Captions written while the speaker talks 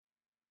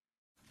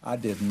I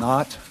did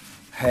not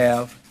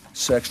have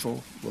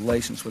sexual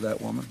relations with that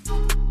woman.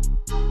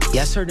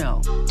 Yes or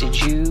no? Did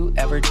you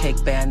ever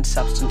take banned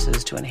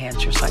substances to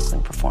enhance your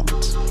cycling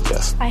performance?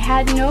 Yes. I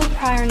had no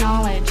prior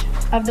knowledge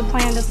of the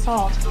planned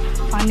assault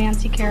on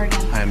Nancy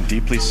Kerrigan. I am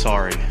deeply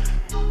sorry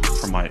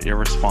for my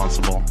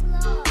irresponsible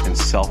and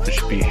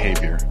selfish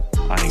behavior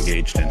I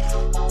engaged in.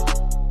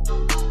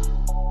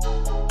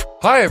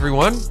 Hi,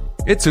 everyone.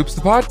 It's Oops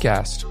the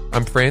Podcast.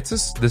 I'm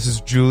Francis. This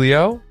is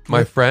Julio,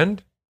 my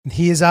friend.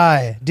 He is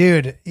I.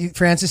 Dude,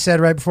 Francis said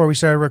right before we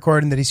started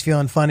recording that he's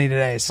feeling funny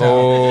today. So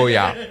Oh,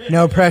 yeah.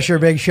 no pressure,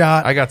 big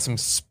shot. I got some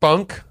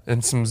spunk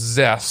and some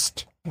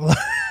zest. I'm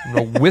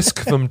going to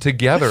whisk them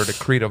together to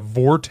create a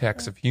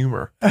vortex of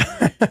humor.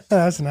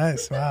 That's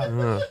nice.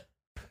 Wow.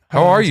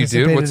 How are you,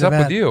 dude? Anticipated What's up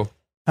event. with you?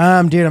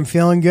 Dude, I'm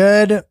feeling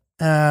good.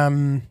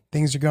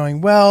 Things are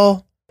going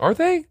well. Are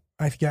they?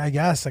 I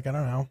guess. Like, I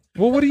don't know.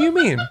 Well, what do you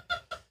mean?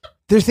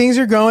 Things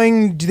are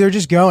going. They're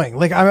just going.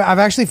 Like, I've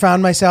actually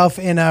found myself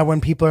in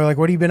when people are like,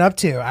 "What have you been up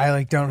to?" I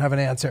like don't have an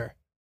answer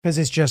because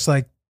it's just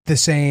like the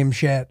same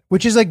shit,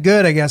 which is like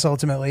good, I guess.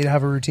 Ultimately, to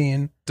have a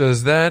routine.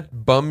 Does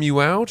that bum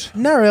you out?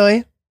 Not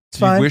really. It's Do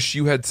you fine. wish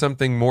you had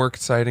something more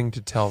exciting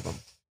to tell them?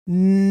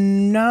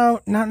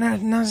 No, not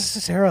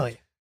necessarily.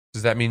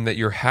 Does that mean that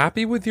you're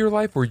happy with your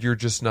life, or you're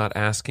just not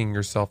asking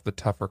yourself the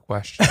tougher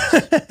questions?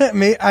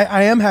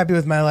 I am happy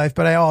with my life,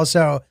 but I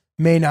also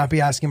may not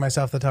be asking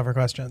myself the tougher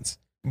questions.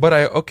 But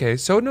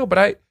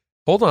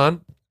hold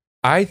on.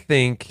 I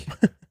think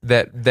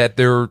that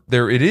there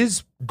it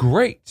is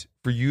great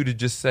for you to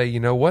just say, you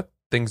know what,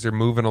 things are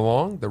moving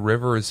along, the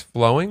river is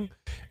flowing,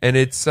 and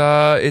it's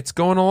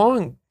going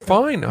along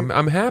fine.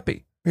 I'm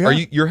happy. Yeah.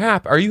 You're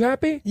happy? Are you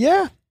happy?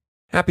 Yeah.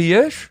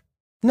 Happy-ish?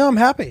 No, I'm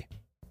happy.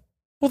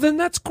 Well, then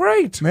that's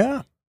great.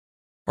 Yeah.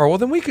 Or well,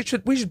 then we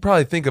should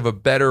probably think of a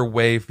better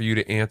way for you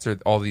to answer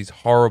all these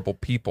horrible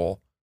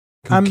people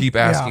who keep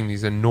asking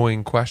these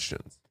annoying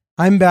questions.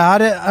 I'm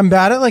bad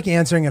at like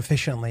answering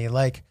efficiently.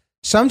 Like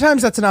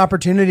sometimes that's an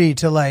opportunity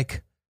to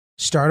like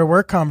start a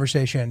work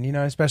conversation, you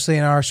know, especially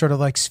in our sort of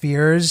like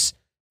spheres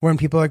when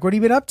people are like, what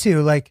have you been up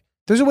to? Like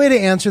there's a way to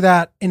answer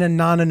that in a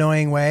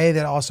non-annoying way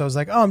that also is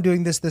like, oh, I'm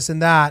doing this,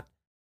 and that.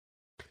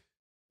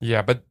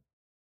 Yeah, but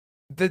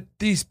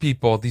these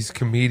people, these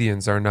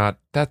comedians are not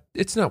that.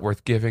 It's not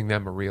worth giving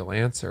them a real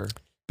answer.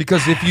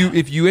 Because if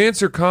you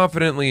answer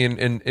confidently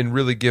and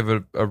really give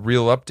a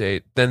real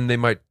update, then they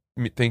might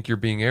think you're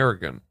being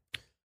arrogant.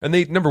 And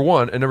they, number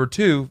one, and number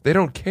two, they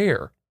don't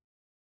care.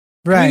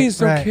 Right. Comedians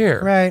don't care.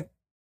 Right.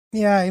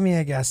 Yeah. I mean,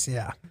 I guess,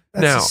 yeah.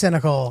 That's Now, a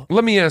cynical.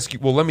 Let me ask you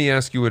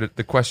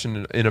the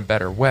question in a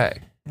better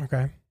way.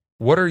 Okay.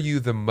 What are you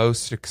the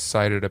most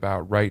excited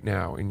about right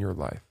now in your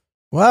life?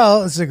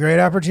 Well, it's a great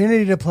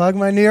opportunity to plug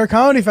my New York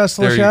Comedy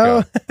Festival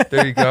show.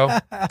 There you go.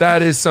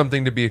 That is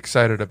something to be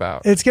excited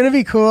about. It's going to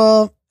be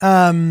cool.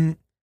 I'm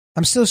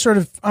still sort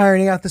of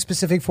ironing out the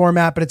specific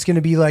format, but it's going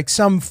to be like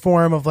some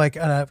form of like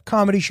a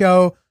comedy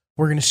show.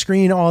 We're going to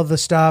screen all the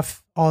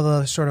stuff, all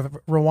the sort of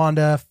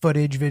Rwanda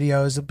footage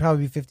videos. It'll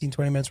probably be 15,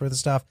 20 minutes worth of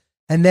stuff.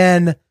 And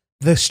then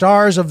the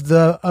stars of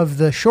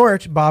the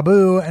short,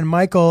 Babu and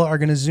Michael, are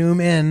going to zoom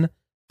in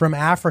from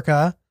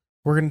Africa.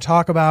 We're going to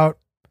talk about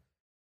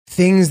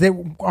things that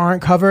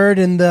aren't covered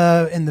in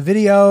the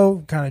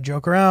video, kind of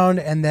joke around,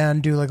 and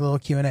then do like a little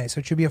Q&A. So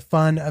it should be a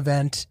fun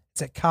event.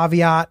 It's at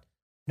Caveat,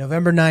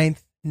 November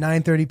 9th,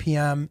 9:30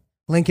 p.m.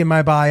 Link in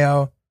my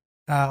bio.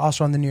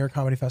 Also on the New York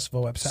Comedy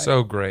Festival website.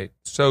 So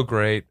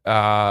great.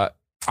 I'm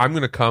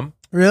going to come.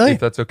 Really? If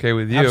that's okay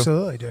with you.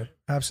 Absolutely, dude.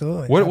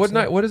 Absolutely. What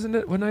night? What isn't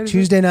it? What night is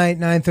Tuesday night,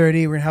 9:30.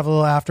 We're going to have a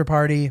little after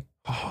party.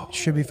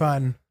 Should be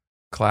fun.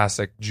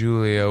 Classic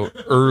Julio.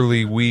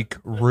 Early week.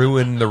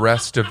 Ruin the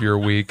rest of your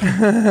week.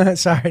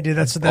 Sorry, dude.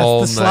 That's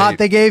the slot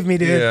they gave me,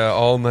 dude. Yeah,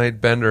 all night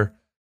bender.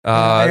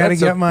 I got to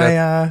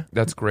get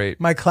that's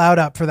great. my cloud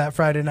up for that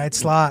Friday night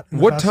slot.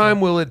 What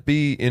time will it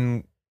be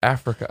in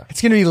Africa?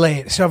 It's going to be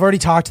late. So I've already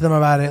talked to them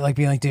about it, like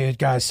being like, dude,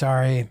 guys,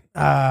 sorry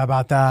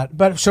about that.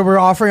 But so we're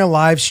offering a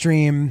live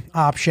stream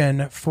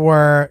option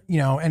for, you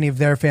know, any of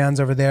their fans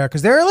over there.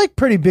 Cause they're like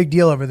pretty big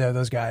deal over there,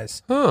 those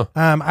guys. Huh.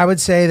 I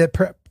would say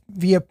that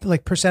via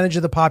like percentage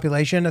of the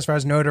population, as far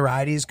as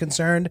notoriety is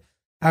concerned,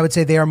 I would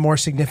say they are more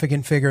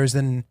significant figures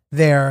than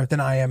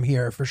I am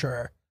here for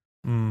sure.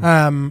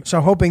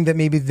 So hoping that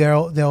maybe there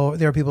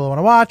are people who want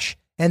to watch.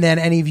 And then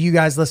any of you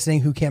guys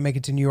listening who can't make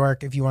it to New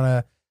York, if you want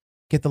to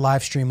get the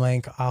live stream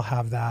link, I'll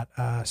have that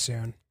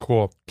soon.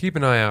 Cool. Keep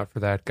an eye out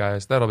for that,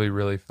 guys. That'll be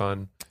really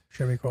fun.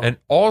 Should be cool. And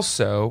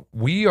also,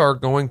 we are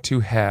going to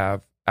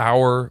have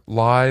our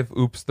live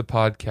Oops the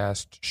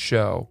Podcast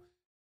show.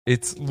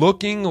 It's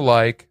looking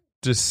like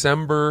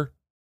December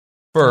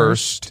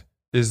 1st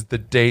is the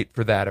date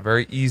for that. A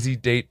very easy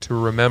date to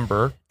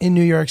remember. In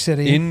New York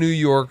City. In New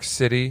York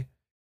City.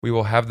 We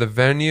will have the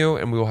venue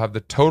and we will have the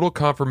total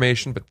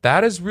confirmation, but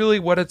that is really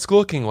what it's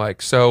looking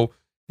like. So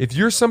if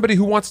you're somebody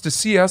who wants to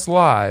see us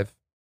live,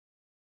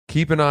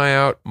 keep an eye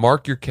out,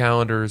 mark your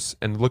calendars,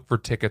 and look for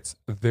tickets.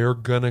 They're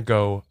going to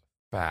go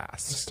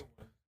fast.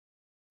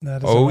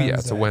 That is yeah,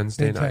 it's a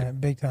Wednesday big night. Time,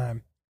 big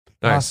time.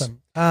 Nice.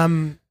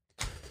 Awesome.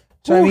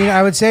 So, I mean,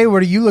 I would say,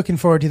 what are you looking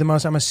forward to the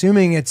most? I'm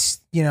assuming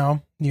it's,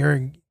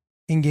 your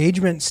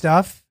engagement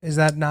stuff. Is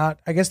that not?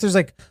 I guess there's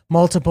like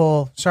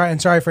multiple.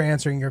 Sorry for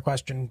answering your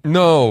question.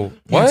 No.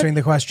 What? Answering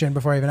the question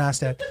before I even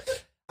asked it.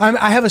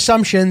 I have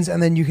assumptions,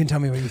 and then you can tell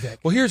me what you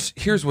think. Well, here's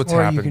what's Or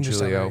you happened, can just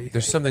tell me what Julio. you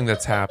There's think. something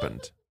that's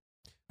happened.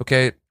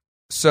 Okay,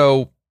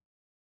 so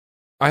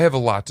I have a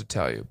lot to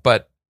tell you,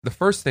 but the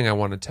first thing I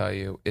want to tell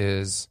you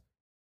is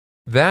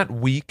that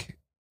week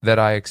that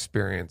I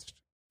experienced,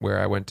 where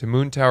I went to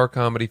Moon Tower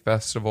Comedy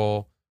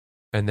Festival,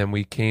 and then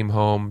we came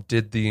home,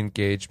 did the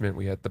engagement,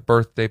 we had the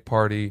birthday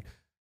party,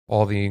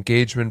 all the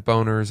engagement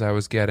boners I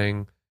was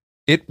getting.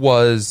 It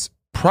was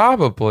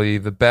probably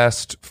the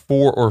best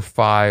 4 or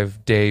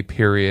 5 day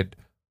period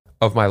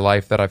of my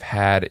life that I've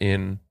had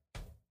in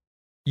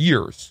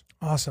years.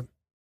 Awesome.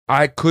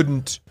 I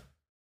couldn't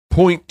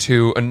point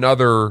to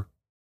another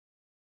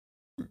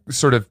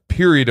sort of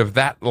period of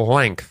that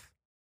length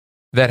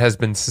that has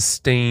been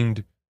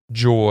sustained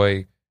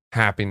joy,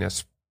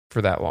 happiness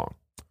for that long.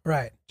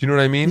 Right. Do you know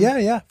what I mean?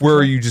 Yeah.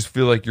 Where you just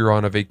feel like you're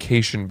on a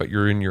vacation, but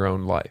you're in your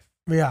own life.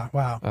 Yeah.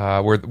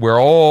 Wow. Where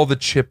all the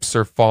chips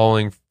are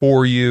falling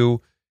for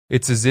you.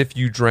 It's as if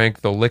you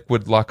drank the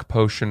liquid luck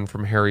potion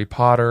from Harry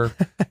Potter.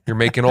 You're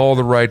making all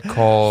the right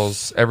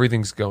calls.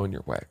 Everything's going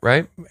your way,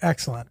 right?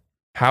 Excellent.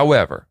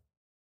 However,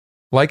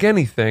 like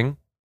anything,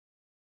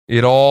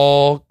 it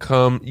all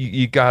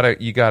you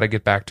gotta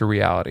get back to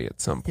reality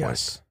at some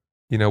point.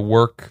 Yes.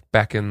 Work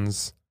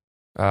beckons,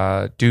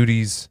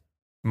 duties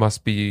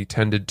must be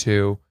tended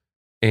to.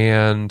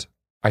 And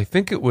I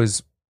think it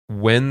was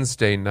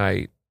Wednesday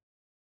night.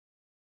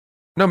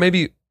 No,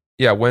 maybe,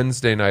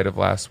 Wednesday night of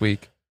last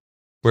week,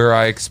 where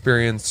I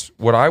experienced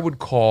what I would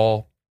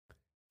call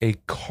a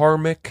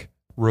karmic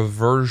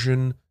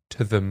reversion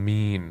to the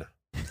mean.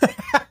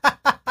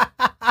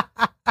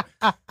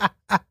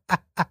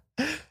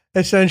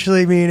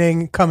 Essentially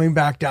meaning coming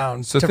back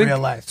down to real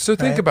life. So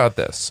think right? about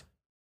this.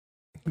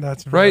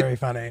 That's right? very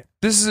funny.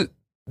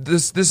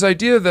 This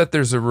idea that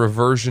there's a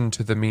reversion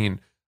to the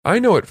mean. I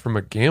know it from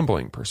a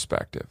gambling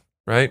perspective,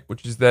 right?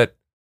 Which is that,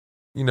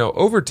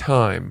 over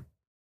time,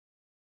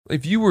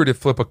 if you were to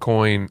flip a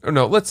coin, or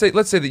no, let's say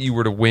that you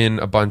were to win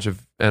a bunch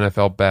of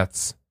NFL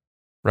bets,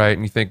 right?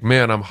 And you think,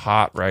 man, I'm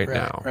hot right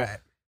now. Right.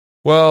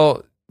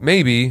 Well,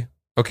 maybe,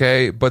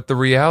 okay, but the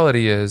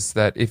reality is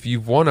that if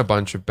you've won a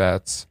bunch of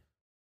bets,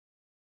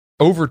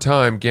 over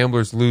time,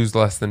 gamblers lose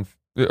more than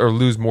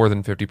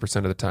 50%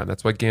 of the time.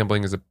 That's why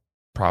gambling is a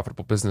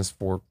profitable business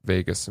for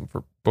Vegas and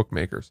for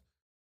bookmakers.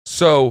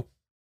 So,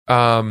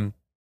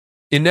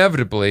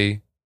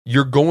 inevitably,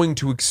 you're going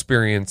to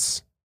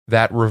experience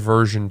that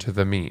reversion to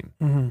the mean.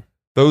 Mm-hmm.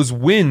 Those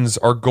wins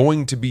are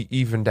going to be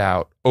evened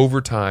out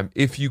over time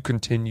if you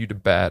continue to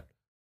bet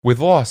with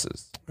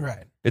losses.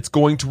 Right. It's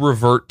going to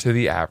revert to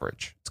the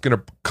average. It's going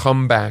to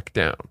come back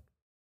down.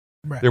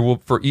 Right. There will,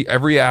 for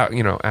every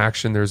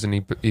action, there's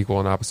an equal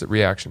and opposite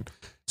reaction.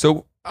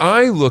 So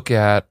I look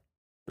at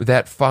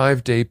that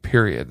 5-day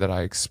period that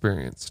I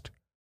experienced,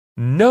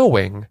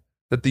 knowing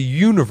that the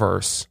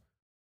universe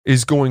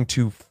is going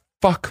to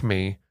fuck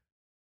me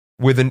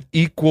with an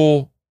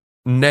equal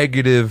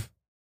negative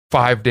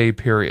 5-day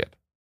period.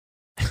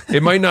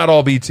 It might not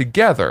all be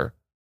together,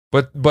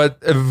 but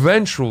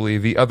eventually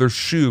the other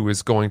shoe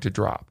is going to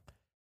drop.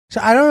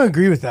 So I don't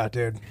agree with that,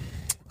 dude.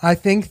 I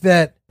think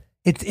that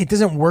it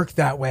doesn't work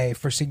that way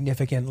for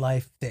significant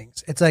life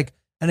things. It's like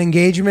an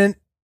engagement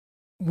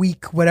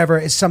week, whatever,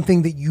 is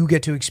something that you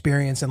get to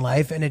experience in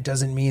life, and it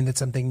doesn't mean that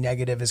something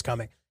negative is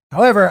coming.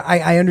 However,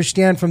 I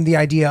understand from the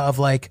idea of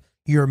like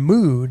your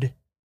mood,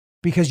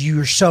 because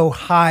you're so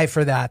high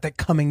for that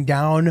coming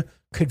down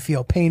could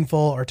feel painful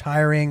or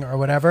tiring or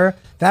whatever.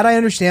 That I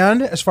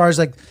understand as far as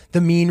like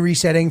the mean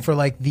resetting for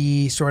like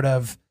the sort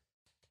of,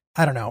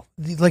 I don't know,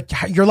 like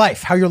your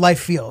life, how your life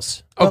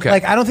feels. Okay. But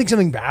like, I don't think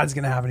something bad's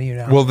going to happen to you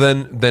now. Well,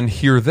 then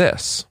hear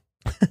this.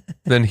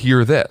 Then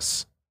hear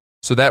this.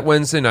 So that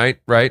Wednesday night,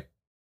 right?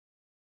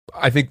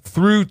 I think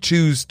through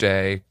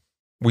Tuesday,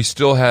 we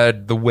still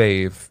had the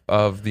wave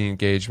of the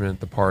engagement,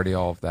 the party,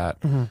 all of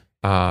that.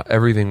 Mm-hmm.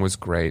 Everything was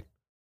great.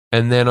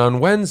 And then on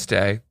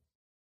Wednesday,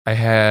 I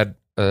had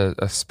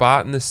a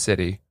spot in the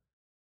city.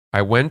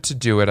 I went to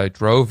do it. I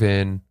drove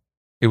in.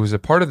 It was a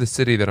part of the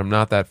city that I'm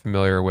not that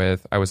familiar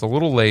with. I was a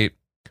little late.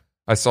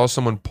 I saw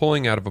someone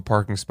pulling out of a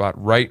parking spot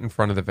right in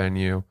front of the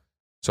venue,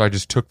 so I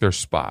just took their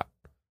spot.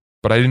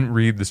 But I didn't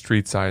read the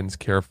street signs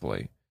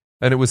carefully.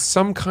 And it was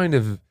some kind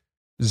of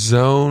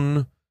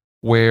zone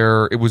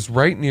where it was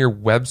right near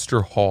Webster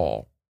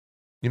Hall.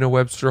 You know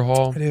Webster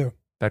Hall? I do.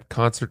 That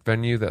concert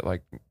venue that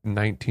like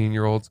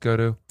 19-year-olds go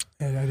to?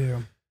 Yeah, I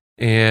do.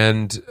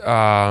 And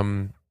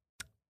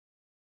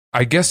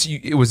I guess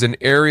it was an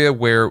area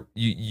where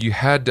you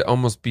had to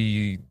almost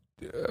be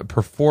a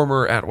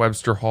performer at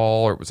Webster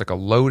Hall, or it was like a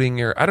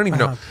loading area. I don't even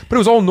know. But it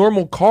was all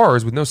normal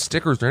cars with no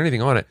stickers or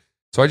anything on it.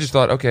 So I just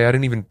thought, okay, I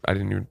didn't even,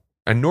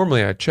 and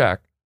normally I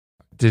check,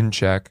 didn't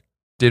check,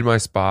 did my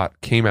spot,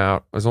 came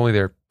out, I was only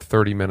there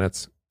 30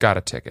 minutes, got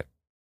a ticket.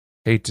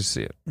 Hate to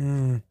see it.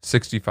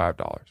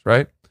 $65,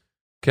 right?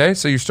 Okay,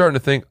 so you're starting to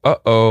think,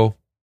 uh-oh,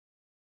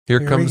 Here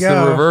we comes the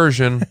go.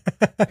 reversion.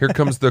 Here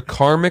comes the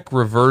karmic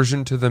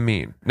reversion to the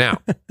mean. Now,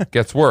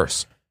 gets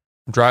worse.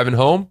 I'm driving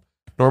home.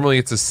 Normally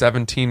it's a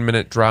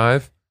 17-minute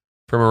drive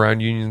from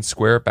around Union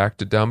Square back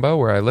to Dumbo,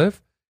 where I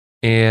live.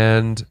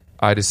 And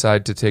I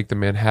decide to take the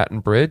Manhattan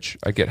Bridge.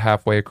 I get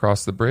halfway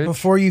across the bridge.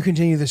 Before you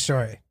continue the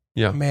story,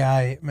 Yeah. may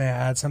I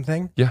add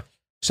something? Yeah.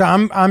 So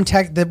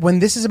when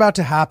this is about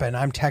to happen,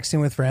 I'm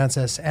texting with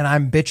Francis and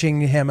I'm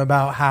bitching to him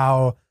about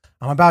how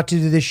I'm about to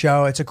do this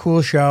show. It's a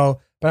cool show,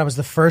 but I was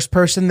the first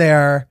person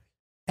there,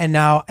 and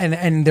now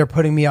and they're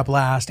putting me up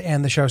last,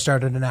 and the show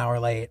started an hour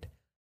late.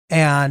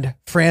 And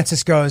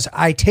Francis goes,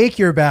 "I take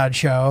your bad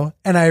show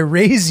and I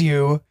raise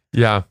you."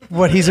 Yeah.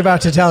 What he's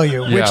about to tell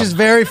you, which Yeah. is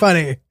very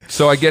funny.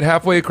 So I get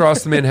halfway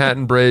across the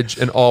Manhattan Bridge,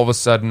 and all of a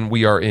sudden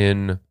we are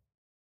in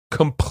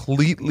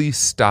completely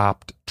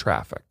stopped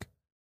traffic.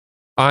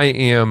 I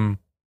am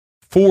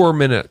 4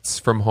 minutes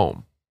from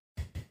home.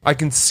 I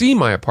can see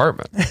my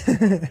apartment.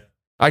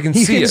 I can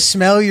You see can it.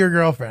 smell your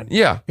girlfriend,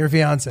 Yeah. your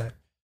fiance.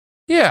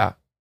 Yeah.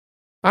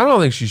 I don't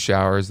think she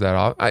showers that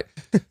often.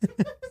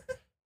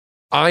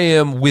 I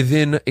am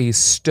within a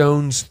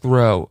stone's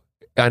throw,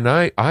 and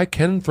I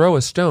can throw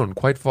a stone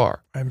quite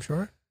far I'm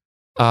sure.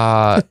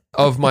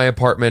 of my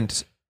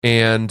apartment,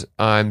 and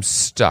I'm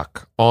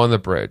stuck on the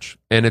bridge.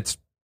 And it's,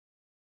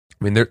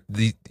 I mean,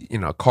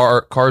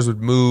 cars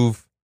would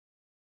move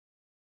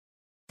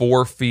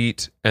 4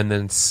 feet and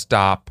then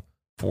stop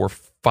for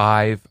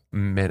 5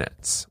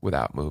 minutes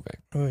without moving.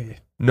 Oy.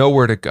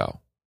 Nowhere to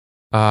go.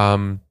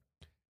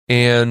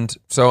 And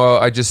so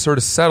I just sort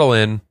of settle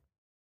in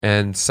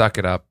and suck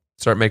it up,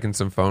 start making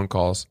some phone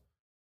calls.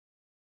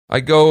 I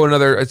go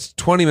it's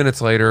 20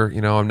 minutes later,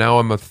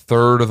 I'm a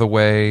third of the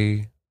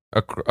way,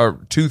 or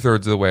 2/3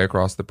 of the way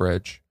across the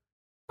bridge.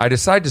 I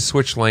decide to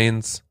switch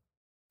lanes.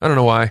 I don't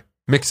know why.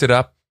 Mix it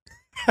up.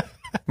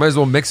 Might as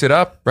well mix it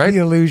up, right? The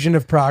illusion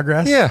of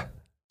progress. Yeah.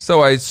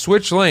 So I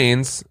switch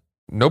lanes.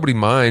 Nobody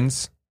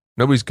minds.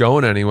 Nobody's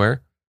going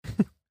anywhere.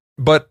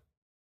 But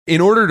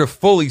in order to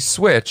fully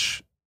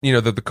switch,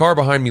 the car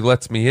behind me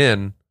lets me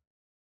in,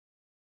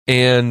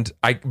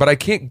 but I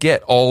can't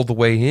get all the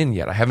way in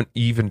yet. I haven't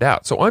evened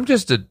out. So I'm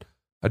just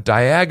a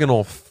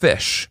diagonal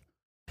fish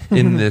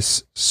in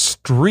this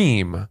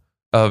stream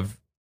of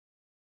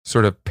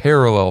sort of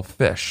parallel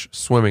fish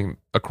swimming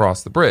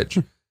across the bridge.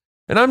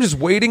 And I'm just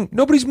waiting.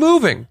 Nobody's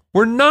moving.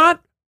 We're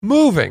not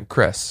moving,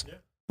 Chris.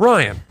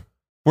 Ryan,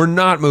 we're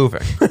not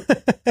moving.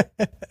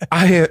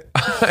 I'm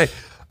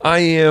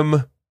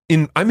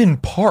in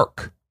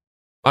park.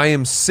 I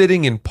am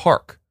sitting in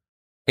park,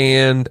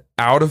 and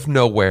out of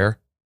nowhere,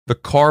 the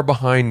car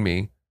behind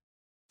me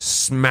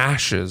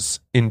smashes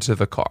into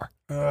the car.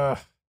 Ugh.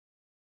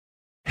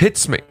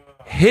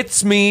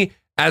 Hits me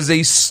as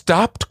a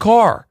stopped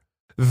car.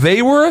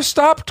 They were a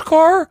stopped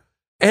car,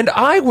 and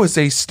I was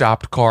a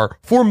stopped car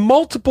for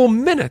multiple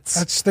minutes.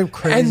 That's the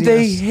craziest. And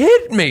they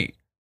hit me.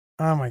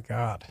 Oh my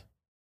God.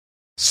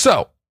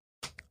 So,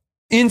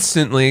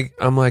 instantly,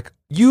 I'm like,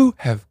 you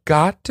have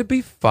got to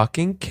be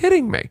fucking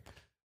kidding me.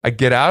 I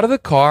get out of the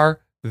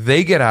car.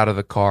 They get out of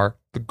the car.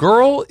 The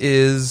girl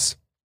is,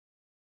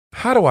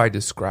 how do I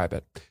describe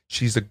it?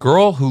 She's a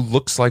girl who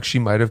looks like she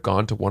might have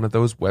gone to one of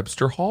those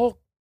Webster Hall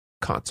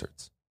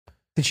concerts.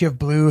 Did she have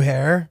blue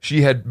hair?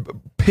 She had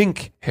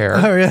pink hair.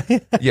 Oh,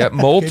 really? Yeah,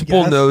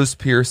 multiple guess. nose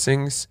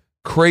piercings,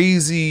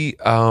 crazy,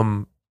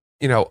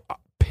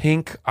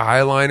 pink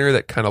eyeliner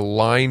that kind of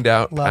lined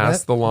out Love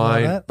past it, the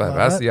line, love it, but love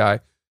past it. the eye.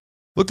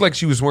 Looked like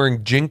she was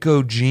wearing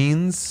Jinko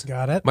jeans.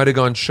 Got it. Might have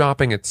gone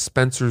shopping at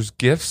Spencer's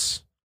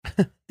Gifts.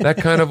 That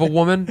kind of a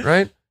woman,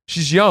 right?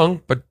 She's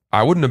young, but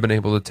I wouldn't have been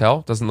able to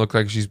tell. Doesn't look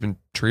like she's been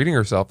treating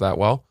herself that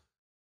well.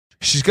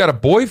 She's got a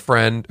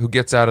boyfriend who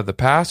gets out of the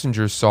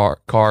passenger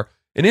car,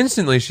 and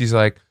instantly she's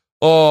like,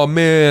 "Oh,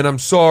 man, I'm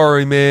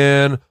sorry,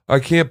 man. I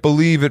can't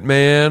believe it,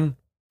 man."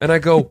 And I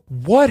go,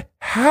 "What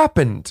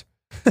happened?"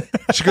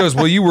 She goes,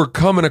 "Well, you were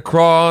coming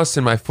across,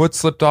 and my foot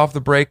slipped off the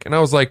brake." And I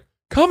was like,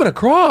 "Coming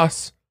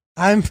across?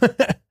 I'm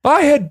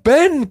I had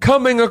been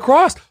coming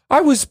across.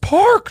 I was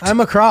parked." I'm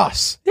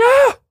across.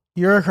 Yeah.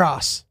 You're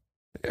across.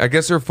 I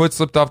guess her foot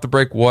slipped off the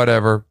brake,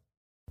 whatever.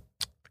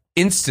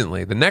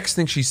 Instantly, the next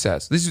thing she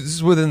says, this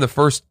is within the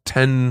first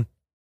 10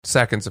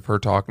 seconds of her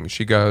talking,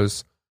 she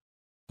goes,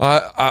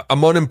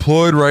 I'm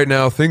unemployed right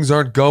now. Things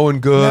aren't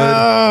going good.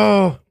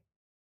 No.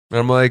 And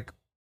I'm like,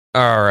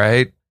 all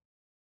right,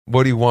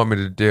 what do you want me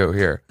to do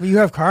here? Well, you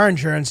have car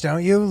insurance,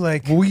 don't you?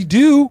 Like, Well, we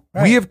do.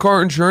 Right. We have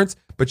car insurance,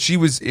 but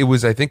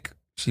I think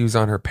she was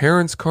on her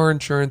parents' car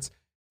insurance,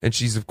 and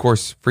she's, of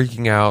course,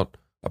 freaking out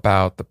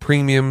about the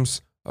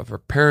premiums of her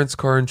parents'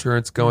 car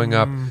insurance going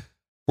up.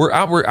 We're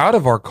out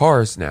of our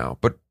cars now,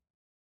 but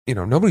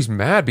nobody's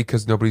mad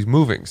because nobody's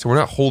moving, so we're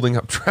not holding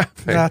up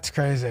traffic. That's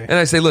crazy. And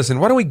I say, listen,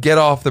 why don't we get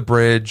off the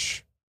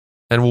bridge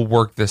and we'll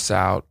work this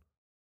out,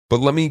 but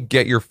let me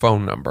get your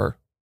phone number.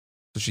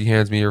 So she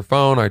hands me her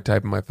phone. I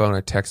type in my phone.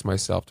 I text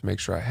myself to make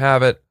sure I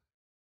have it.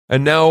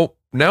 And now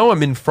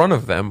I'm in front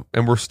of them,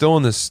 and we're still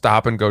in this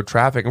stop and go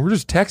traffic, and we're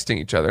just texting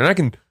each other. And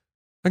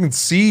I can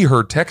see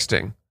her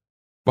texting.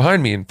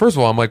 behind me. And first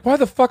of all, I'm like, why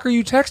the fuck are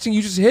you texting?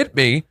 You just hit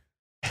me.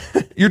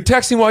 You're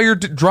texting while you're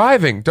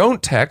driving.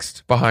 Don't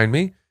text behind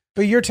me.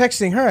 But you're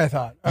texting her, I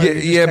thought. Or Yeah, you're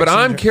just yeah, but texting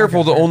I'm her. careful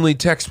Okay, to fair. only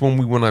text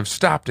when I've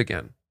stopped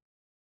again.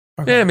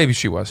 Okay. Yeah, maybe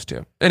she was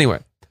too. Anyway,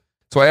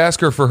 so I ask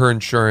her for her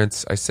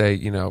insurance. I say,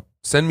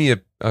 send me a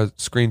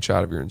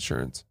screenshot of your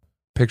insurance,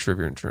 picture of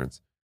your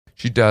insurance.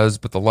 She does,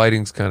 but the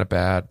lighting's kind of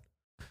bad.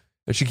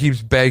 And she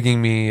keeps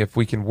begging me if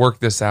we can work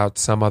this out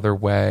some other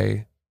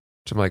way.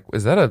 Which I'm like,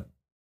 is that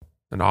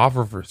an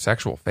offer for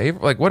sexual favor?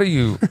 Like, what are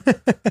you?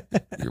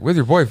 You're with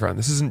your boyfriend.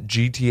 This isn't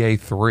GTA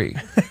 3.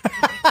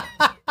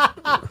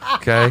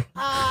 Okay.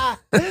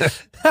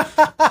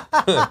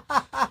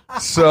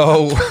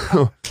 So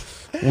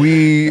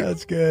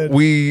That's good.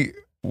 we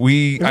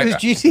If it was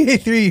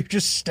GTA 3, you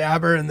just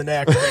stab her in the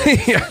neck.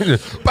 yeah,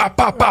 pop,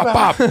 pop,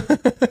 pop,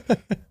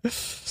 pop.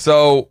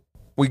 So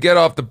we get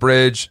off the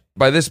bridge.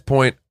 By this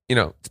point,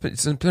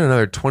 it's been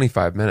another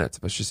 25 minutes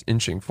of us just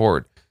inching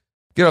forward.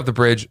 Get off the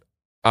bridge.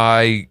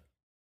 I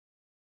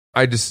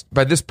just,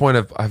 by this point,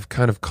 I've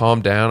kind of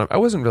calmed down. I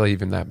wasn't really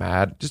even that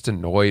mad, just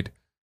annoyed.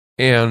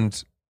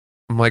 And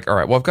I'm like, all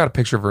right, well, I've got a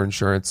picture of her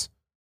insurance.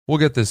 We'll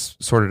get this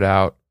sorted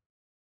out.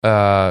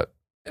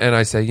 And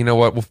I say, you know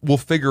what? We'll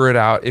figure it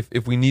out.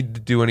 If we need to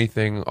do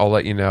anything, I'll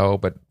let you know.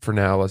 But for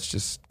now, let's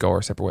just go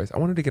our separate ways. I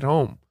wanted to get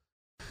home,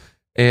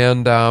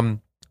 and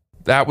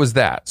that was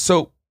that.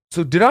 So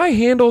did I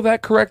handle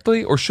that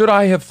correctly, or should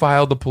I have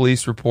filed a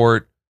police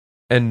report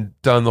and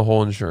done the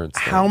whole insurance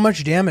thing? How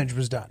much damage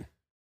was done?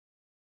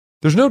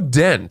 There's no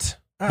dent,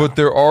 Oh. but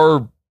there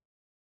are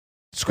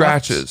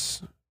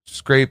scratches,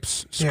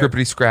 scrapes, Yeah.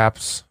 scrippity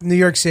scraps. New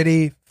York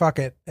City, fuck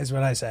it, is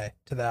what I say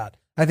to that.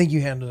 I think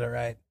you handled it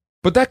right.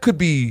 But that could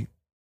be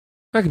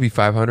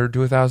 $500 to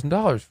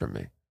 $1,000 from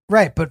me.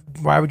 Right, but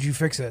why would you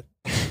fix it?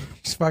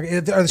 Just fuck it.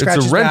 Are the It's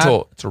scratches a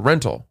rental. It's a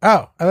rental. bad?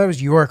 Oh, I thought it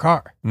was your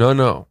car.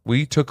 No.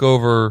 We took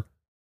over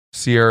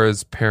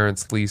Sierra's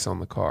parents' lease on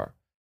the car.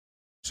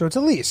 So it's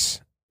a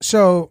lease.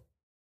 So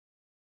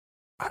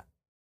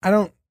I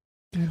don't.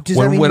 Does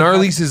that mean When you our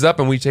have- lease is up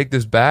and we take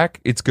this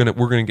back,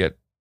 we're gonna get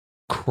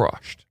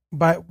crushed.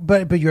 but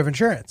you have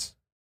insurance.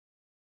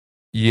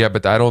 Yeah,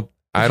 but I don't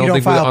If you don't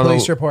think file a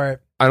police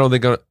report. I don't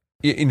think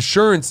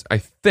insurance. I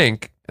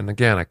think, and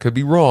again, I could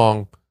be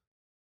wrong.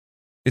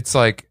 It's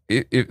like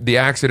if the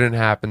accident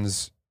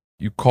happens,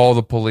 you call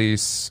the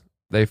police,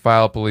 they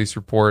file a police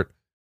report,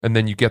 and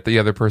then you get the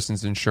other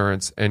person's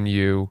insurance, and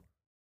you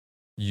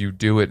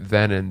do it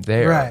then and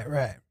there.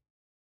 Right.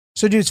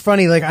 So, dude, it's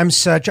funny. Like,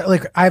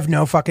 I have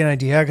no fucking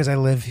idea because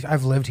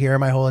I've lived here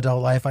my whole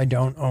adult life. I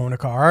don't own a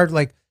car.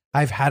 Like,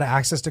 I've had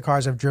access to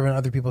cars. I've driven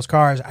other people's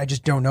cars. I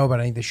just don't know about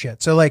any of this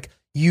shit. So, like,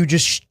 you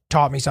just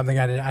taught me something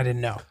I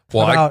didn't know.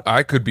 Well, About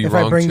I could be if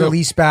wrong I bring too. the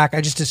lease back,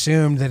 I just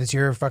assumed that it's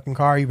your fucking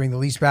car. You bring the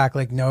lease back,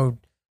 like, no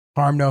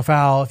harm, no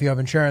foul. If you have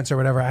insurance or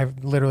whatever, I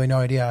have literally no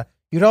idea.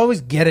 You'd always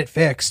get it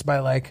fixed by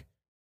like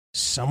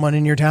someone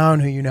in your town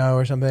who you know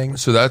or something.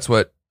 So that's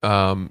what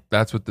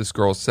this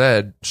girl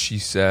said. She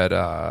said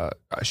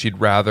she'd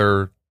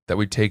rather that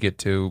we take it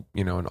to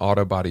an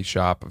auto body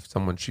shop of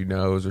someone she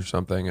knows or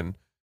something, and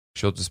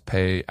she'll just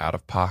pay out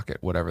of pocket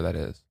whatever that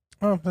is.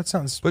 Oh, that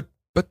sounds. But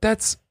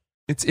that's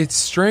it's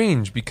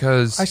strange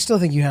because I still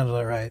think you handled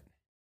it right.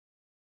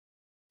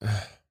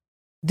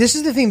 This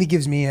is the thing that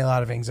gives me a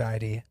lot of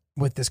anxiety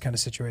with this kind of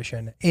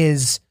situation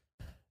is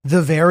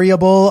the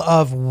variable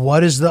of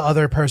what is the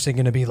other person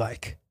going to be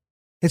like.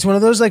 It's one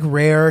of those like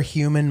rare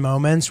human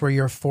moments where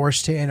you're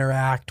forced to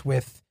interact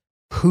with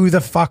who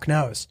the fuck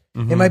knows.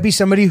 It might be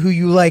somebody who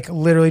you like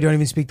literally don't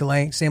even speak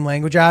the same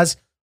language as,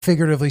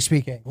 figuratively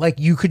speaking. Like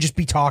you could just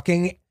be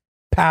talking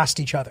past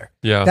each other.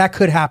 Yeah. That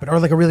could happen. Or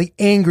like a really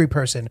angry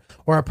person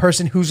or a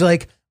person who's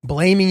like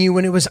blaming you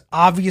when it was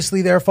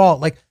obviously their fault.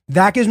 Like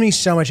that gives me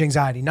so much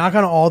anxiety. Knock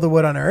on all the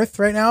wood on earth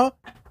right now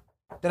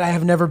that I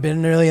have never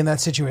been really in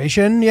that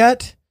situation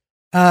yet.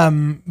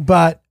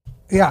 But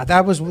yeah,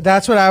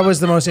 that's what I was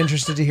the most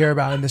interested to hear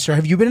about in this story.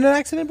 Have you been in an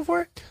accident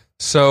before?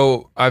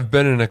 So I've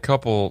been in a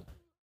couple,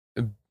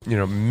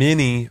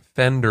 mini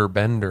fender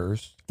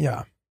benders.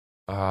 Yeah.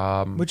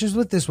 Um, Which is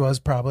what this was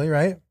probably,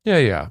 right?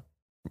 yeah.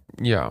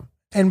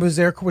 And was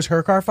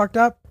her car fucked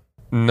up?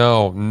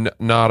 No,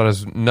 not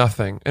as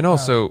nothing. And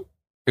also,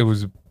 it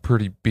was a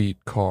pretty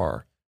beat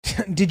car.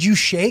 Did you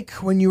shake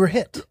when you were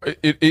hit?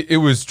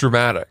 It was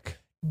dramatic.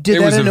 Did It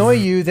that was annoy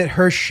you that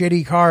her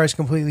shitty car is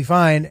completely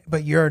fine,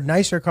 but your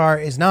nicer car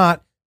is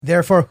not?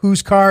 Therefore,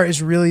 whose car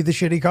is really the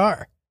shitty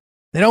car?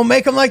 They don't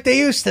make them like they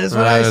used to, is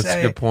what I That's say.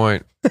 a good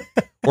point.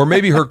 Or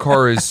maybe her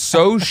car is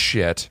so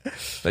shit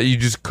that you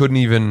just couldn't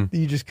even.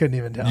 You just couldn't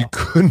even tell. You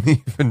couldn't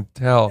even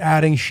tell.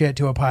 Adding shit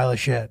to a pile of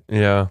shit.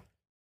 Yeah.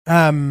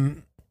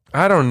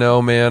 I don't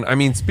know, man. I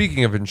mean,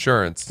 speaking of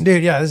insurance,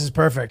 Dude, yeah, this is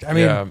perfect. I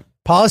mean, Yeah.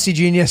 policy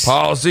genius.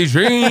 policy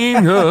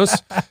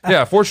genius.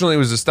 Yeah, fortunately, it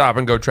was a stop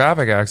and go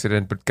traffic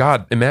accident. But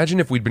God, imagine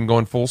if we'd been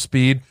going full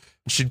speed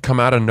and she'd come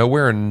out of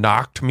nowhere and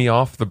knocked me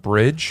off the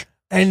bridge.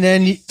 And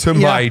then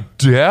my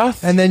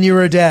death? And then you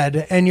were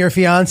dead, and your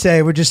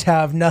fiance would just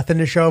have nothing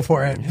to show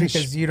for it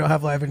because you don't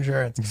have life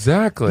insurance.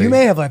 Exactly. You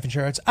may have life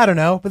insurance. I don't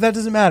know, but that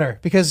doesn't matter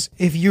because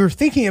if you're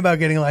thinking about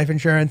getting life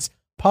insurance,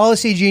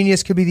 Policy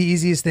Genius could be the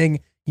easiest thing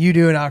you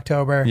do in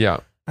October.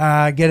 Yeah.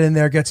 Get in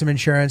there, get some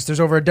insurance. There's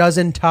over a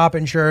dozen top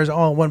insurers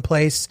all in one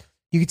place.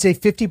 You could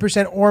save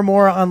 50% or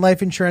more on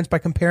life insurance by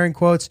comparing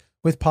quotes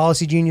with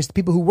Policy Genius. The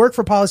people who work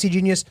for Policy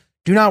Genius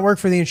do not work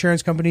for the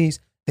insurance companies.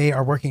 They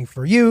are working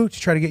for you to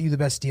try to get you the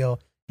best deal.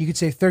 You could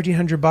save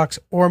 $1,300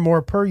 or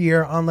more per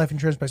year on life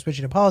insurance by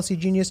switching to Policy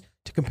Genius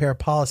to compare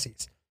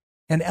policies.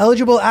 And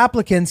eligible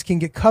applicants can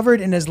get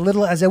covered in as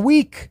little as a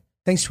week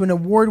thanks to an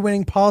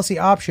award-winning policy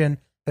option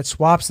that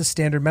swaps the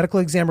standard medical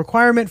exam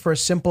requirement for a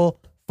simple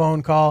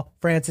phone call.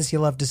 Francis, you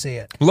love to see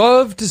it.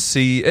 Love to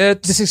see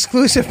it. This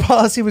exclusive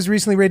policy was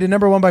recently rated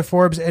 #1 by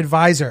Forbes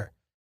Advisor.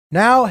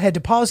 Now head to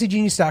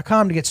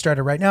policygenius.com to get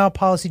started right now.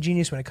 Policy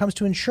Genius, when it comes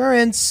to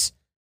insurance,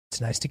 it's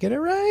nice to get it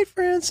right,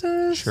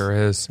 Francis. Sure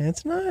is.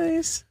 It's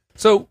nice.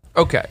 So,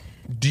 okay.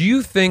 Do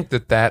you think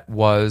that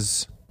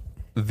was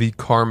the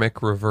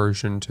karmic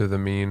reversion to the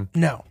mean?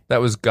 No, That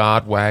was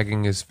God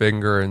wagging his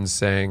finger and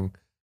saying,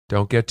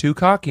 don't get too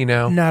cocky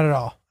now. not at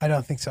all. I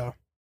don't think so.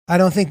 I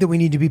don't think that we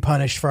need to be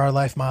punished for our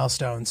life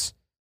milestones.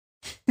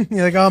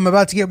 You're like, oh, I'm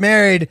about to get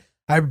married.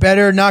 I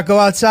better not go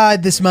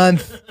outside this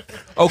month.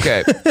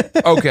 Okay.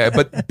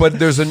 But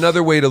there's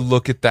another way to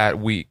look at that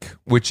week,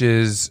 which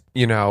is,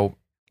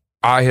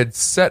 I had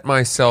set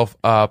myself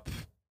up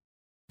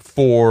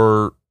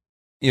for,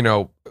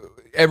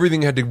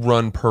 everything had to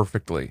run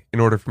perfectly in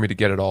order for me to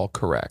get it all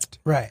correct.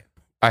 Right.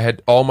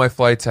 All my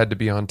flights had to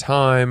be on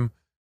time.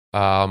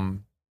 The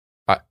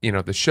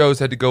shows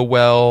had to go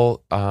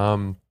well.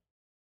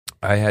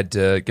 I had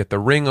to get the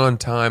ring on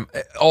time.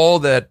 All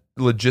that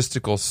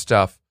logistical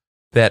stuff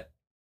that,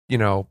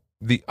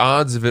 the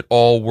odds of it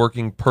all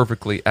working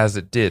perfectly as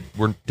it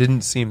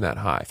didn't seem that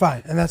high.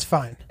 Fine. And that's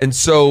fine. And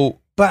so,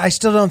 But I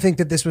still don't think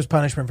that this was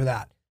punishment for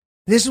that.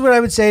 This is what I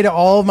would say to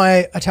all of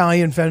my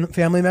Italian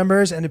family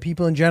members and to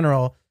people in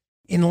general.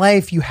 In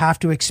life, you have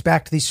to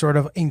expect these sort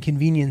of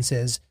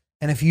inconveniences.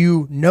 And if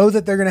you know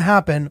that they're going to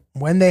happen,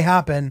 when they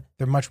happen,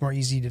 they're much more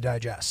easy to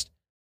digest.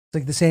 It's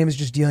like the same as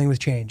just dealing with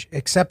change.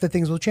 Accept that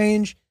things will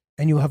change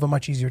and you'll have a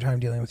much easier time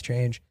dealing with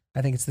change.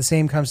 I think it's the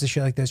same comes to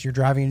shit like this. You're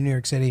driving in New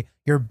York City.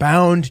 You're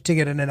bound to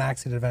get in an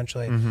accident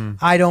eventually. Mm-hmm.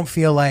 I don't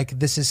feel like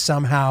this is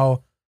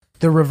somehow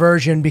the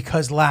reversion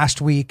because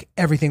last week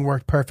everything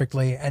worked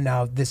perfectly and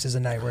now this is a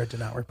night where it did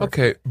not work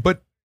perfectly. okay,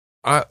 but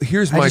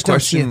here's I my just don't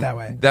question. see it that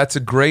way. That's a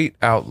great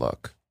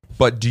outlook.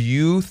 But do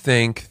you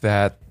think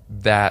that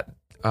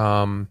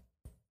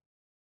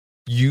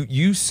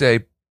you say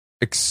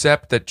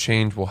accept that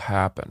change will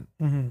happen,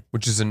 Mm-hmm.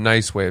 which is a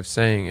nice way of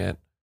saying it.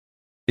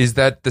 Is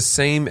that the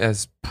same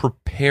as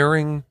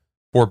preparing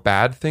for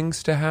bad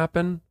things to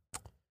happen?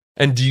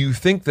 And do you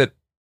think that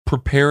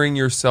preparing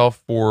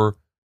yourself for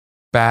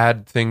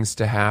bad things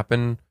to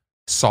happen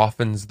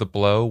softens the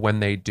blow when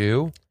they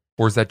do?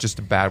 Or is that just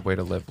a bad way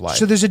to live life?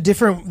 So there's a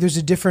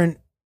different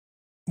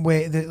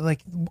way that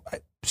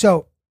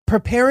so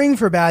preparing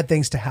for bad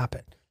things to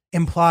happen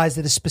implies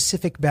that a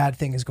specific bad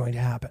thing is going to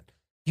happen.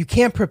 You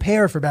can't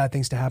prepare for bad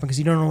things to happen because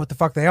you don't know what the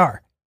fuck they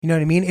are. You know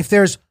what I mean?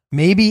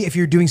 If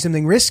you're doing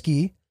something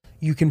risky,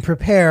 you can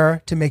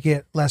prepare to make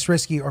it less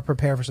risky or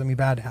prepare for something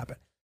bad to happen.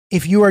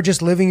 If you are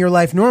just living your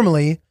life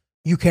normally,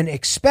 you can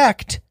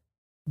expect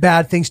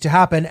bad things to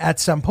happen at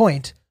some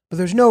point, but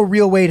there's no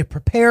real way to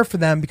prepare for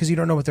them because you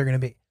don't know what they're going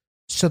to be.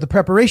 So the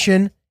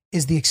preparation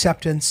is the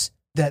acceptance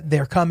that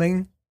they're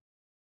coming,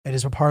 it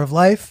is a part of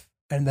life,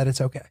 and that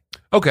it's okay.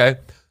 Okay,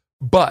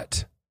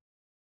 but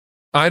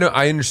I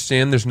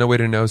understand there's no way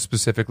to know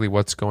specifically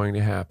what's going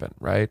to happen,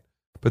 right?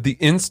 But the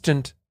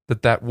instant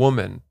that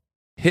woman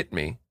hit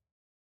me,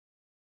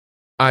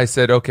 I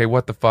said, okay,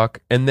 what the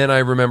fuck? And then I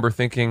remember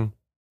thinking,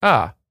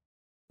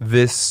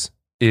 this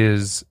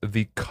is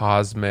the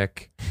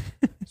cosmic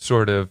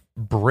sort of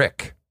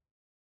brick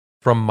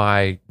from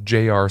my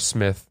J.R.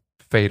 Smith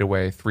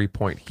fadeaway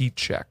 3-point heat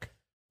check.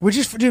 Which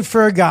is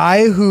for a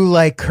guy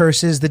who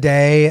curses the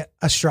day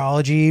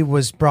astrology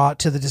was brought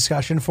to the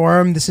discussion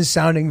forum. This is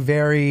sounding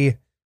very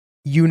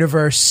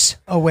universe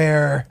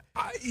aware.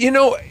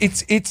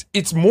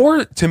 It's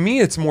more, to me,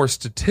 it's more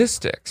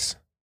statistics.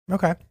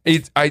 Okay.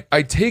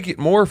 I take it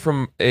more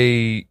from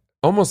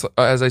almost,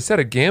 as I said,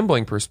 a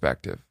gambling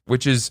perspective,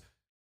 which is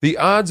the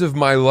odds of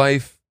my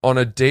life on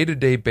a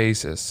day-to-day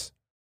basis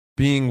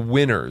being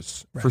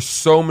winners for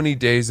so many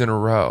days in a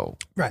row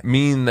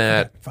mean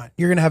that fine.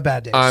 You're going to have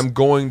bad days. I'm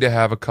going to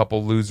have a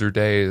couple loser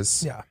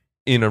days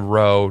in a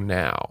row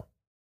now.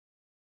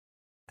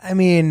 I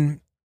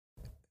mean,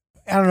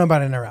 I don't know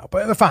about in a row,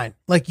 but fine.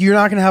 You're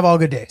not going to have all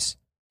good days.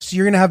 So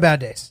you're going to have bad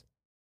days.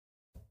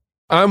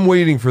 I'm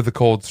waiting for the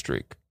cold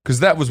streak because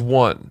that was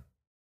one.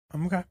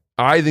 Okay.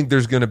 I think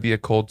there's going to be a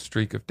cold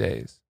streak of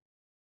days.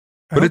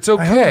 But it's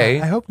okay.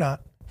 I hope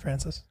not,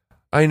 Francis.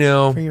 I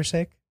know. For your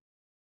sake.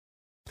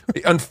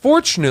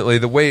 Unfortunately,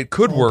 the way it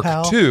could work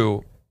pal.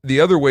 too,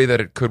 the other way that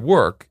it could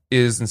work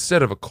is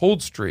instead of a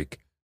cold streak,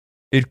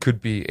 it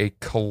could be a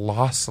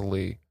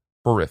colossally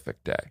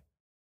horrific day.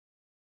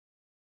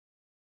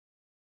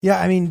 Yeah,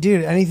 I mean,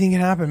 dude, anything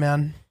can happen,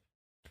 man.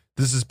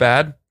 This is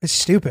bad. It's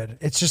stupid.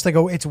 It's just like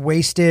it's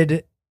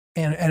wasted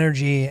and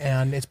energy,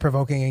 and it's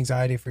provoking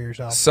anxiety for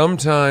yourself.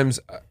 Sometimes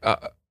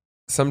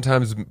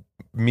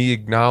me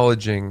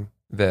acknowledging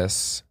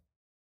this,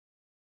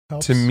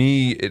 Helps. to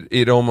me,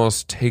 it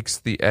almost takes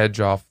the edge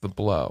off the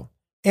blow.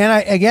 And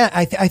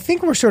I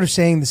think we're sort of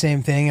saying the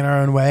same thing in our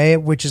own way,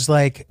 which is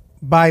like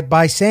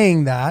by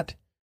saying that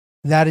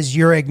is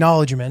your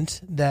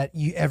acknowledgement that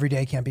you every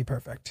day can't be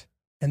perfect,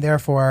 and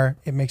therefore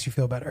it makes you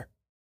feel better.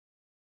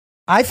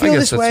 I feel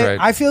guess this that's way. right.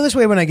 I feel this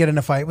way when I get in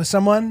a fight with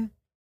someone,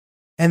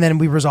 and then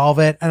we resolve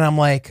it, and I'm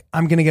like,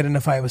 I'm gonna get in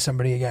a fight with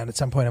somebody again at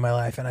some point in my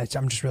life, and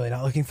I'm just really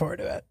not looking forward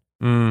to it.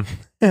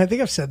 I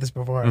think I've said this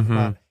before.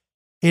 But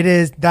it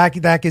is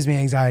that gives me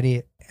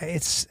anxiety.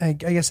 It's I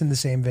guess in the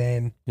same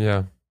vein.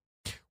 Yeah.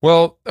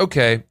 Well,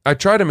 okay. I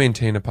try to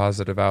maintain a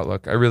positive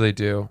outlook. I really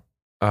do.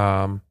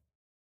 And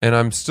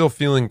I'm still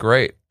feeling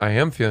great. I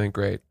am feeling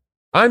great.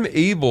 I'm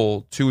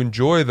able to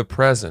enjoy the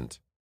present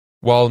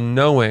while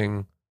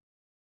knowing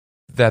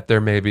that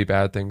there may be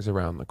bad things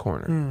around the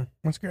corner.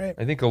 That's great.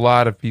 I think a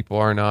lot of people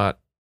are not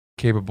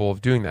capable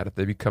of doing that. If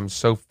they become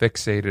so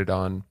fixated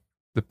on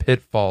the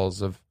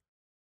pitfalls of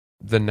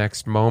the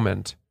next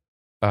moment,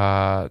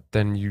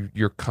 then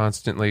you're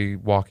constantly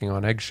walking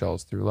on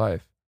eggshells through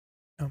life.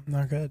 Oh,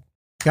 not good.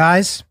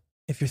 Guys,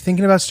 if you're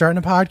thinking about starting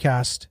a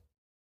podcast,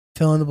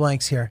 fill in the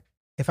blanks here.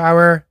 If I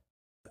were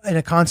in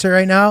a concert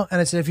right now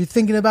and I said, if you're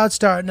thinking about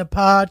starting a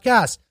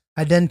podcast,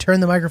 I'd then turn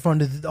the microphone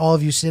to all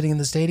of you sitting in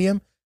the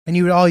stadium and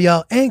you would all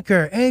yell,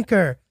 Anchor,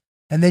 Anchor.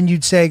 And then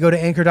you'd say, go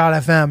to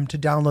anchor.fm to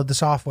download the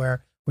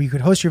software where you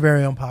could host your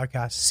very own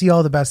podcast, see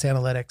all the best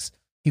analytics.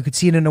 You could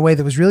see it in a way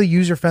that was really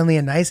user-friendly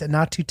and nice and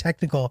not too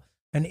technical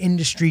and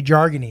industry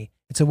jargony.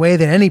 It's a way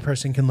that any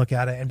person can look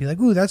at it and be like,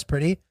 ooh, that's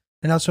pretty.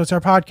 And also it's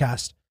our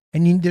podcast.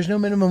 And there's no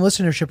minimum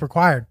listenership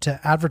required to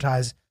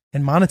advertise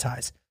and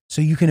monetize.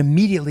 So you can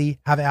immediately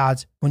have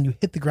ads when you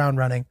hit the ground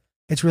running.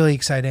 It's really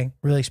exciting,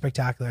 really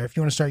spectacular. If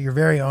you want to start your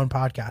very own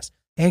podcast,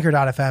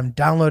 anchor.fm,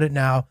 download it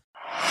now.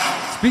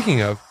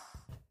 Speaking of,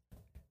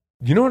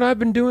 you know what I've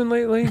been doing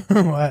lately?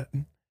 What?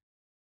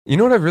 You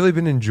know what I've really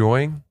been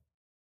enjoying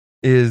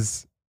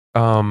is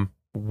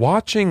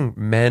watching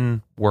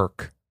men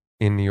work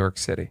in New York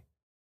City.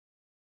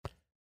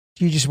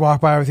 Do you just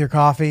walk by with your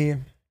coffee?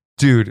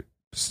 Dude,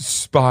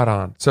 spot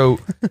on. So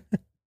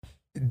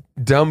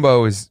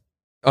Dumbo is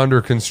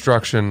under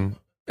construction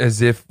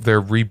as if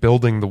they're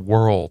rebuilding the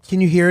world.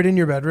 Can you hear it in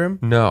your bedroom?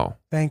 No.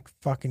 Thank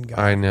fucking God.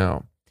 I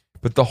know.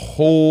 But the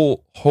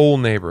whole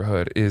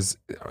neighborhood is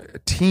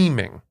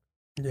teeming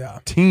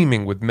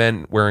with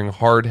men wearing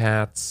hard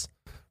hats,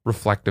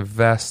 reflective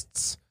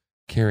vests,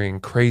 carrying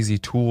crazy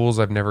tools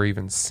I've never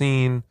even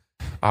seen,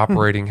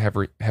 operating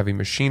heavy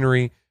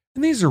machinery.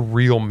 And these are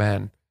real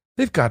men.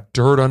 They've got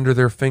dirt under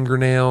their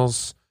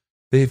fingernails.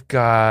 They've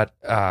got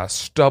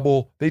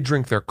stubble. They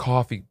drink their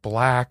coffee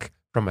black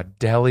from a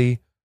deli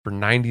for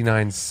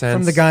 99 cents.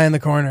 From the guy in the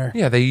corner.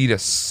 Yeah, they eat a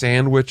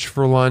sandwich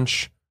for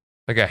lunch,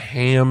 like a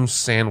ham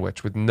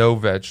sandwich with no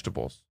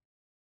vegetables.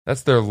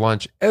 That's their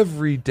lunch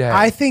every day.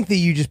 I think that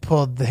you just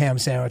pulled the ham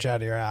sandwich out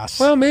of your ass.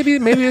 Well, maybe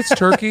it's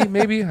turkey.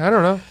 Maybe, I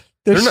don't know.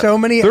 There's so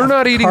many. They're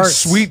not eating carts.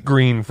 sweet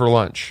green for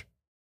lunch.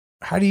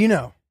 How do you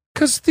know?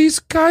 Because these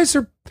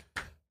are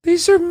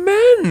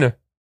men.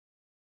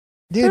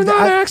 Dude, They're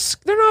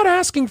not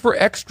asking for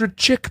extra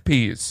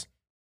chickpeas.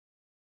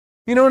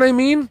 You know what I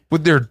mean?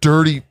 With their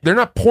dirty, they're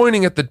not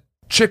pointing at the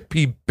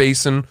chickpea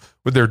basin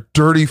with their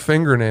dirty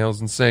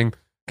fingernails and saying,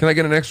 "Can I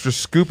get an extra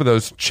scoop of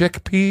those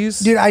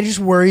chickpeas?" Dude, I just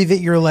worry that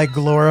your like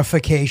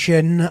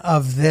glorification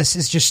of this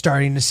is just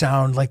starting to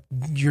sound like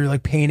you're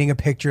like painting a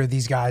picture of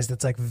these guys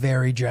that's like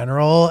very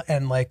general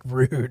and like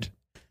rude.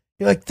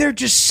 You're like, they're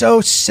just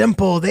so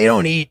simple. They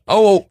don't eat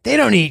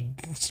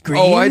greens.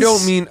 Oh, I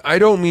don't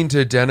mean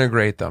to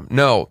denigrate them.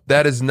 No,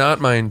 that is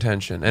not my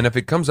intention. And if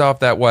it comes off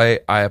that way,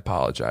 I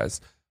apologize.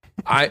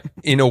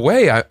 In a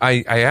way,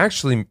 I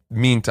actually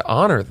mean to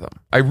honor them.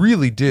 I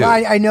really do.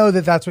 Well, I know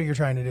that that's what you're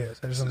trying to do. So,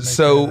 I just want to make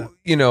sure that.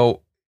 you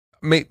know,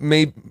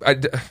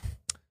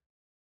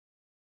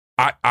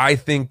 I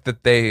think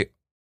that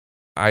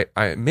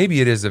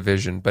maybe it is a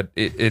vision, but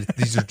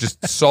these are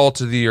just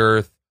salt of the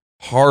earth,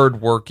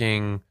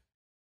 hardworking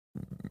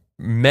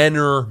men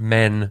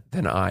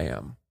than I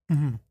am.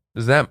 Mm-hmm.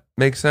 Does that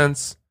make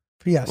sense?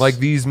 Yes. Like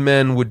these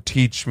men would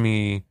teach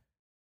me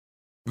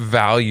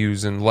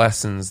values and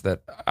lessons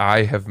that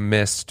I have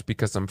missed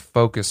because I'm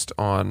focused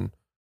on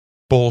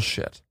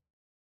bullshit.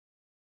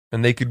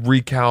 And they could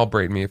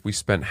recalibrate me if we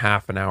spent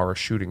half an hour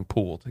shooting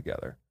pool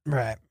together.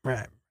 Right.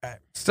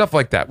 Stuff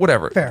like that.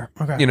 Whatever. Fair.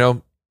 Okay. You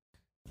know,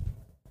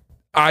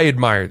 I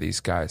admire these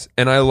guys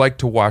and I like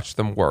to watch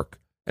them work.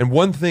 And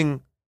one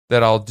thing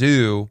that I'll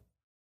do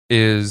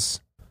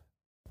is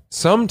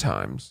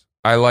sometimes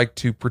I like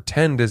to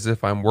pretend as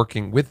if I'm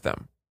working with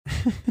them.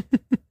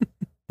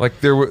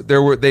 Like they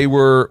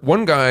were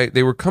one guy,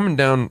 they were coming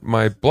down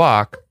my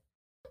block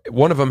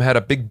one of them had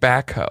a big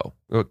backhoe,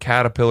 a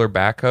Caterpillar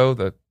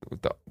backhoe,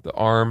 the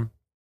arm.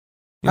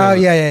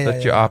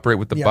 That you operate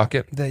with the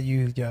bucket.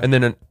 And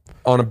then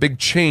on a big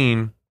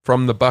chain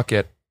from the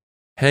bucket,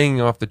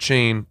 hanging off the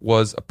chain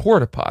was a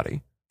porta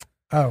potty.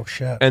 Oh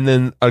shit! And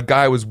then a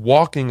guy was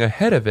walking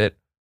ahead of it,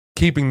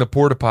 keeping the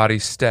porta potty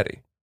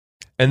steady.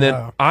 And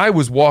then I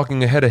was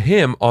walking ahead of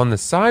him on the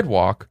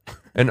sidewalk,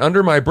 and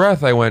under my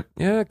breath, I went,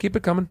 "Yeah, keep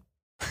it coming,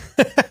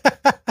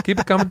 keep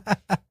it coming,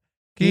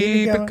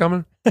 keep it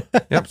coming."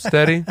 Yep,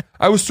 steady.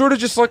 I was sort of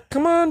just like,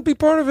 "Come on, be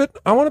part of it.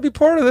 I want to be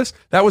part of this."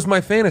 That was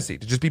my fantasy,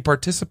 to just be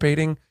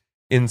participating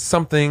in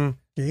something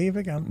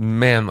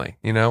manly,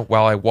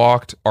 while I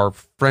walked our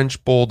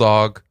French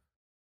bulldog,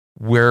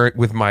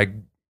 with my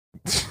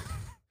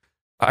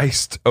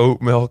iced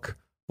oat milk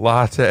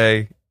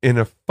latte in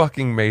a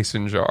fucking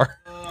mason jar.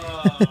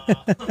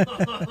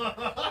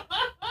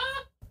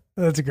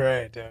 That's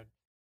great, dude.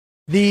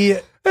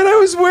 And I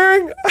was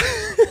wearing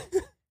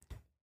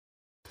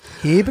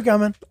keep it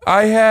coming.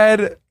 I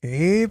had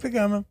keep it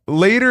coming.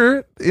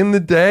 Later in the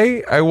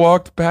day, I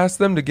walked past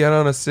them to get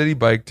on a city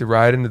bike to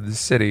ride into the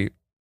city,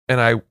 and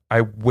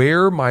I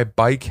wear my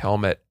bike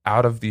helmet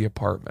out of the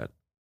apartment.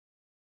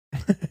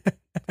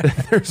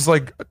 There's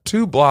like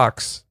 2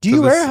 blocks. Do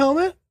you wear a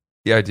helmet?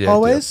 Yeah, I did.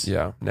 Always?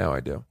 Yeah, now I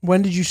do.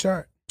 When did you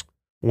start?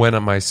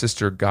 When my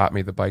sister got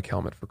me the bike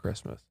helmet for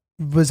Christmas.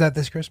 Was that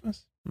this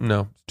Christmas?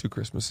 No, 2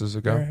 Christmases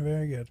ago. Very,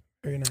 very good.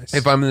 Very nice.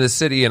 If I'm in the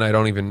city and I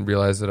don't even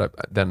realize that,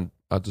 then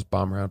I'll just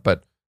bomb around.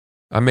 But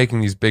I'm making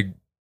these big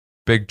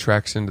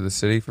treks into the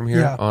city from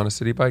here on a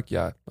city bike.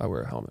 Yeah, I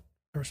wear a helmet.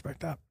 I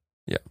respect that.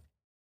 Yeah.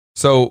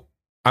 So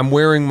I'm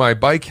wearing my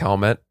bike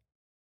helmet,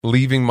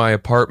 leaving my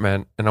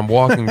apartment, and I'm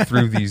walking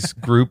through these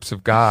groups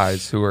of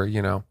guys who are,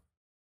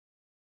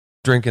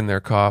 drinking their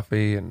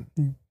coffee and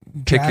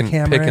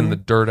picking the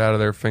dirt out of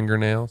their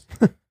fingernails.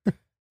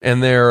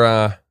 And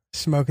they're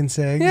smoking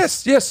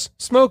cigs. Yes,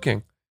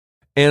 smoking.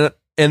 And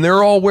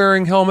they're all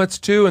wearing helmets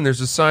too, and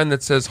there's a sign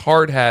that says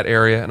hard hat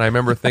area, and I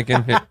remember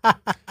thinking,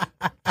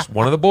 it's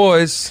one of the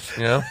boys,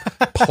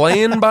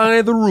 playing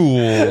by the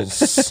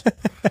rules.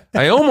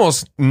 I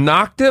almost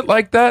knocked it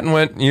like that and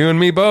went, "You and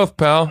me both,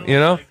 pal,"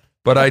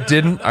 but I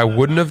didn't. I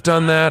wouldn't have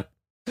done that.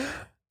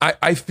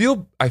 I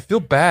feel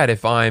bad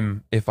if I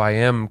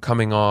am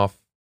coming off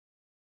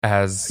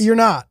as you're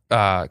not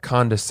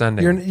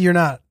condescending. You're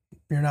not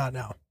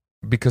now,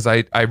 because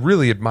I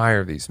really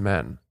admire these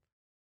men.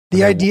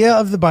 The idea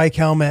of the bike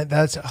helmet,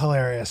 that's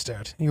hilarious,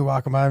 dude. You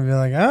walk by and be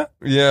like, "Huh?"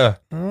 Yeah.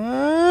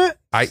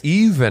 I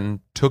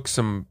even took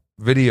some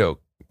videos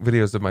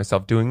of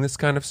myself doing this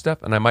kind of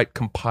stuff, and I might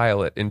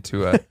compile it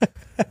into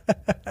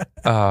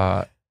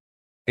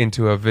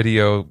a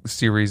video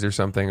series or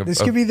something.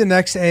 This could be the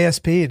next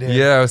ASP, dude.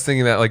 Yeah, I was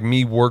thinking that, like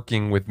me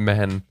working with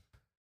men.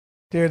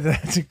 Dude,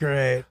 that's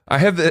great.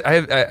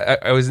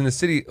 I was in the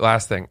city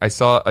last thing. I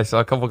saw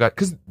a couple guys,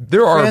 because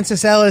there are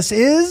Francis Ellis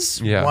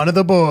is one of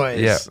the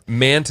boys. Yeah,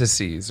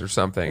 mantasies or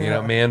something.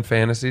 Man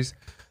fantasies.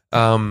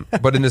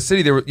 But in the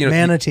city there were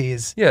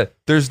manatees. Yeah,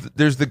 there's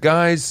the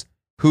guys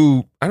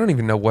who I don't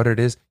even know what it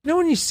is.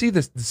 When you see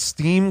the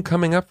steam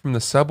coming up from the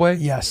subway?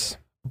 Yes.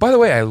 By the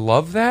way, I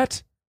love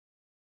that.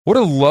 What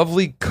a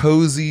lovely,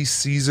 cozy,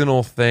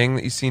 seasonal thing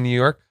that you see in New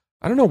York.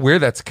 I don't know where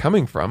that's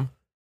coming from.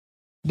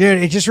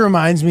 Dude, it just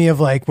reminds me of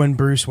like when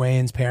Bruce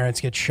Wayne's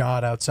parents get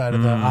shot outside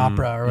of the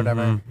opera or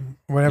whatever.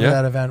 Whatever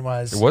that event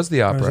was. It was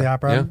the opera. It was the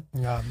opera.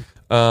 Yeah.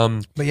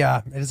 But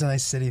yeah, it is a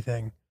nice city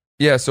thing.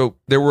 Yeah, so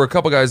there were a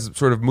couple guys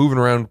sort of moving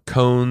around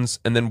cones,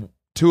 and then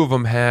 2 of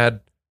them had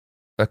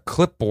a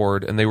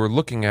clipboard, and they were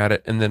looking at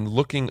it and then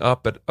looking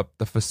up at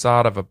the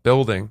facade of a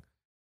building.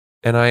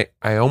 And I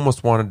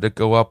almost wanted to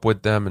go up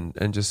with them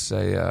and just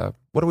say,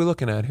 what are we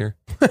looking at here?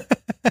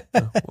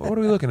 What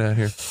are we looking at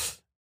here?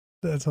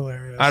 That's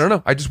hilarious. I don't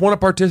know. I just want to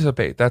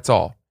participate. That's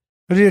all.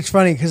 But dude, it's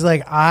funny because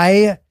like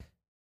I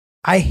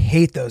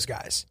hate those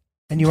guys.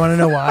 And you want to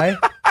know why?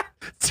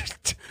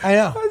 I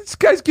know. This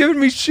guy's giving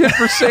me shit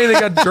for saying they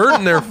got dirt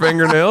in their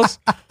fingernails.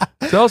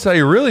 Tell us how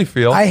you really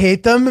feel. I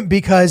hate them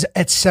because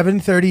at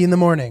 7:30 in the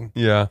morning,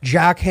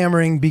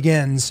 jackhammering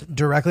begins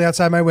directly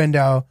outside my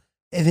window.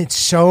 And it's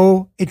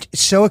so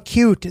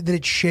acute that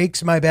it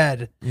shakes my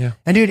bed. Yeah.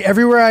 And dude,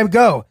 everywhere I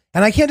go,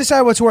 and I can't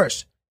decide what's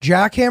worse,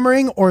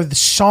 jackhammering or the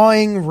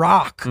sawing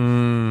rock.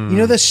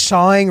 The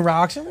sawing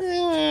rocks.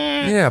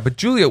 Yeah, but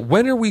Julia,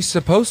 when are we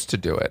supposed to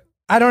do it?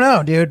 I don't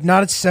know, dude.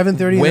 Not at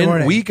 7:30 in the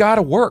morning. We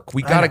gotta work.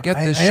 We gotta get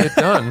this shit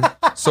done.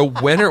 So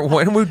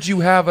when would you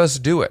have us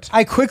do it?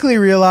 I quickly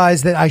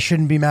realized that I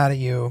shouldn't be mad at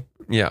you.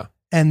 Yeah.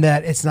 And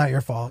that it's not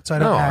your fault. So I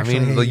don't actually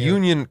hate the you.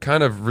 union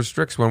kind of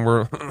restricts when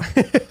we're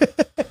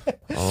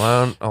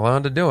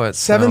allowed to do it.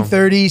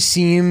 7:30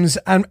 seems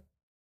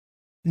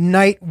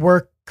night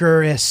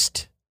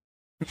workerist.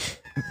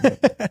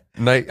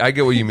 Night. I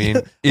get what you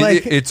mean.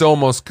 It's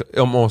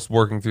almost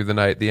working through the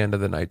night, the end of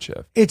the night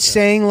shift. It's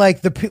saying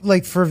like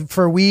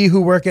for we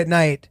who work at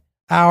night,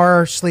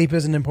 our sleep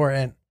isn't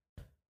important.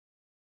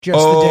 Just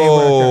the day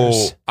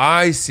workers.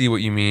 I see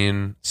what you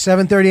mean.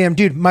 7:30 a.m.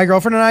 Dude, my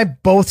girlfriend and I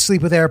both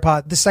sleep with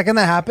AirPods. The second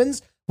that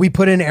happens, we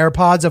put in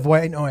AirPods of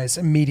white noise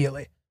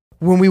immediately.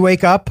 When we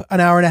wake up an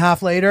hour and a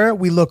half later,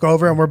 we look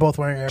over and we're both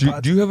wearing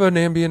AirPods. Do you have an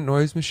ambient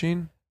noise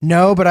machine?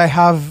 No, but I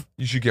have.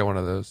 You should get one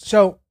of those.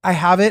 So I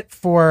have it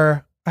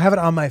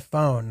on my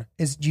phone.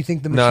 Do you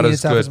think the machine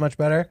itself is much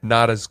better?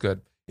 Not as good.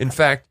 In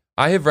fact,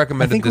 I have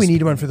recommended I think we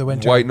need one for the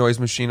winter. White noise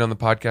machine on the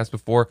podcast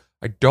before.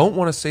 I don't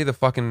want to say the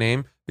fucking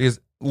name because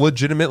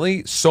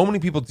legitimately so many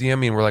people DM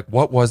me and were like,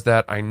 what was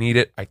that? I need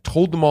it. I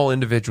told them all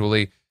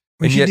individually.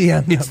 And yet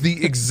it's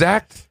the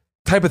exact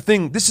type of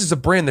thing. This is a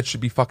brand that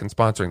should be fucking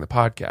sponsoring the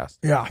podcast.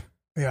 Yeah.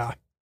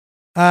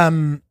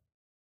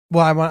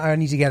 Well, I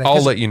need to get it.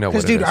 I'll let you know.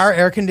 Because, dude, our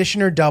air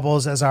conditioner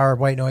doubles as our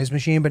white noise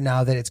machine, but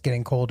now that it's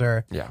getting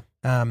colder, we're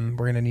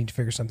gonna need to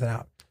figure something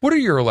out. What are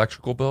your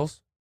electrical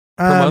bills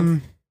per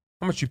month?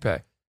 How much you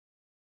pay?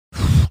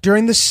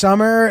 During the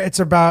summer, it's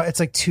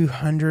like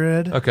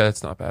 $200. Okay,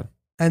 that's not bad.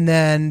 And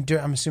then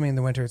I'm assuming in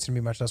the winter it's gonna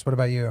be much less. What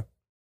about you?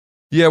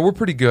 Yeah, we're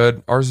pretty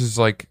good. Ours is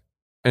like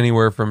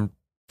anywhere from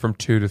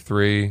 2 to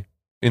 3.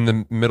 In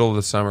the middle of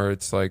the summer,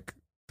 it's like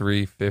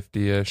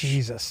 $350-ish.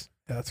 Jesus,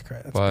 that's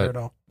great. That's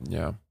brutal.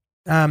 Yeah.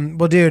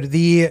 Well,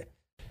 dude,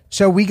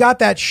 so we got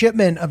that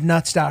shipment of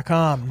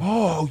nuts.com.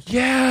 Oh,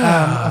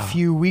 yeah. A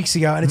few weeks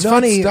ago. And it's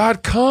funny.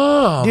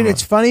 Nuts.com. Dude,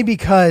 it's funny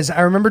because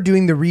I remember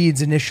doing the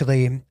reads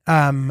initially,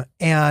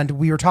 and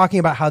we were talking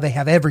about how they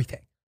have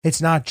everything.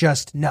 It's not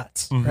just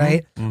nuts,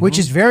 right? Mm-hmm. Which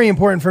is very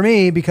important for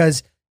me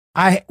because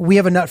we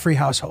have a nut-free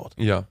household.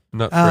 Yeah,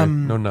 nut-free.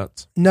 No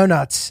nuts. No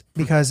nuts,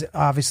 because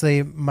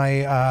obviously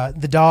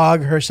the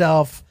dog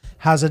herself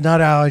has a nut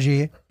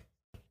allergy.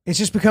 It's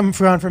just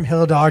gone from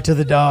Hill Dog to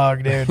the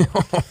dog, dude.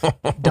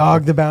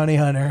 Dog the bounty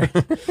hunter.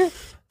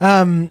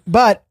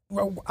 But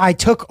I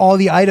took all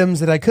the items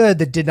that I could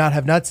that did not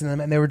have nuts in them,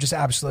 and they were just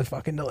absolutely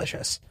fucking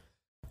delicious.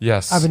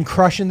 Yes. I've been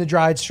crushing the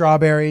dried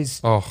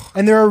strawberries. Oh.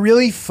 And they're a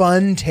really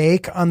fun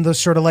take on those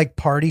sort of like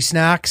party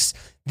snacks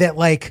that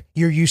like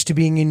you're used to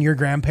being in your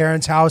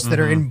grandparents' house that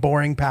are in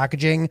boring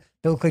packaging.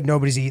 They look like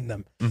nobody's eating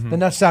them. The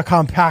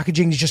nuts.com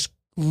packaging just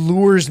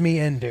lures me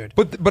in, dude.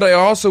 But I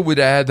also would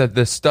add that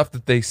the stuff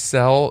that they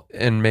sell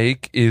and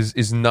make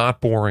is not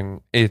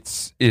boring.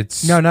 It's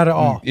no, not at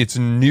all. It's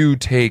a new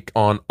take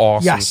on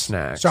awesome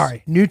snacks.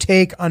 Sorry, new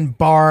take on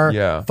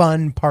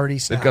fun party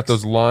snacks. They've got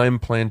those lime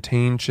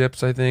plantain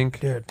chips, I think.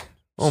 Dude.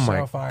 Oh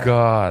my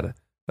God.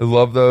 I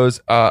love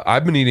those.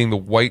 I've been eating the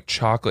white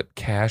chocolate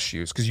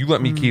cashews because you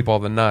let me keep all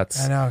the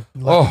nuts. I know.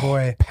 Lucky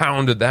boy.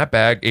 Pounded that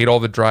bag, ate all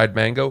the dried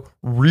mango.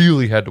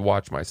 Really had to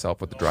watch myself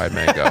with the dried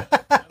mango.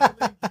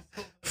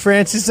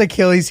 Francis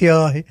Achilles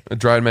heel.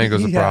 Dried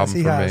mango's a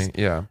problem for me.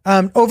 Yeah.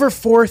 Over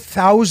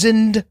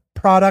 4,000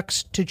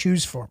 products to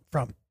choose from.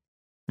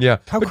 Yeah.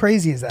 How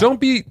crazy is that? Don't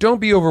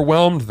be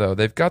overwhelmed though.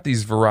 They've got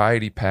these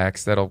variety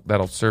packs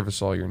that'll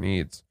service all your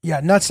needs.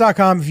 Yeah,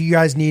 nuts.com if you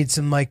guys need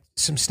some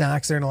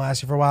snacks that are going to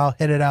last you for a while,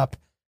 hit it up.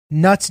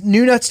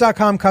 New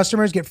nuts.com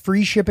customers get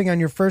free shipping on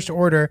your first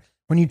order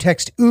when you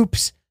text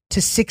oops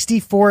to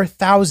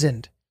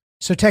 64,000.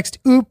 So text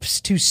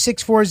oops to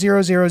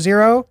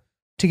 64000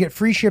 to get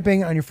free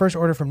shipping on your first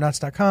order from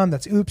nuts.com.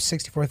 That's oops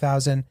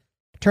 64,000.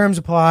 Terms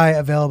apply,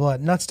 available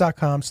at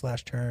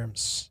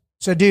nuts.com/terms.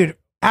 So dude,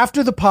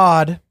 after the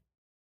pod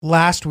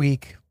last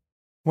week,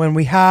 when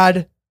we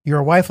had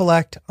your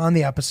wife-elect on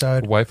the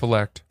episode.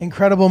 Wife-elect.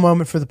 Incredible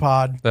moment for the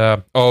pod.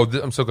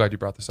 I'm so glad you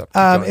brought this up.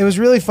 It was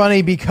really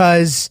funny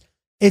because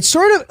it's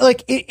sort of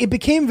like it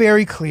became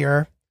very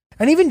clear.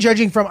 And even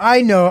judging from,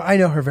 I know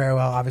her very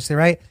well, obviously,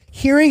 right?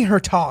 Hearing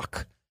her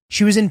talk,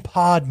 she was in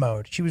pod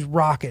mode. She was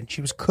rocking. She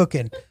was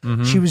cooking.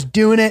 Mm-hmm. She was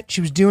doing it. She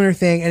was doing her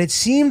thing. And it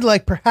seemed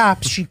like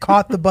perhaps she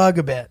caught the bug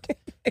a bit.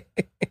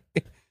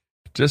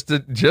 Just a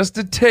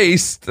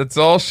taste. That's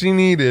all she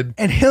needed.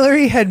 And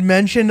Hillary had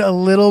mentioned a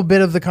little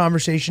bit of the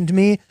conversation to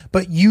me,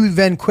 but you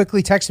then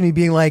quickly texted me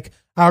being like,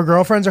 our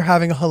girlfriends are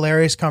having a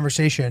hilarious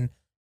conversation.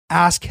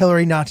 Ask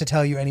Hillary not to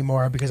tell you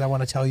anymore because I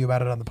want to tell you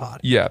about it on the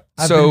pod. Yeah.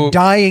 I've been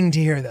dying to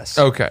hear this.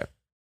 Okay.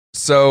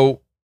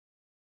 So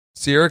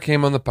Sierra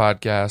came on the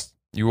podcast.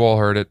 You all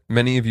heard it.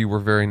 Many of you were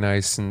very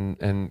nice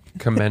and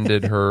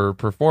commended her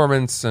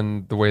performance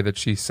and the way that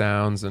she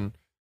sounds and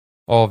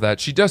all of that.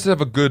 She does have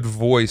a good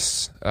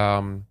voice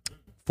for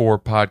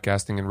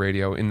podcasting and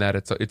radio in that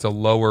it's a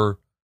lower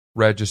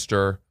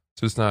register,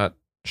 so it's not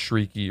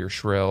shrieky or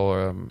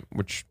shrill,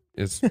 which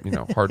is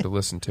hard to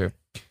listen to.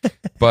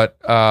 But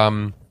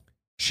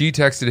she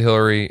texted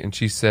Hillary and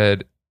she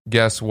said,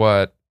 "Guess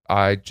what?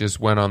 I just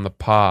went on the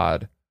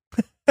pod."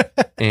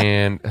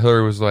 And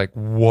Hillary was like,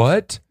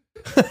 "What?"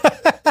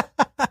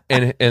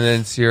 And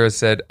then Sierra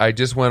said, "I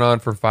just went on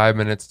for 5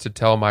 minutes to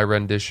tell my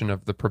rendition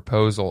of the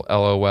proposal,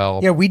 LOL."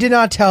 Yeah, we did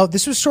not tell.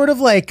 This was sort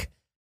of like,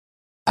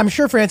 I'm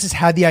sure Francis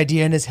had the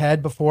idea in his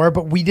head before,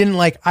 but we didn't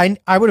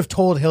I would have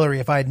told Hillary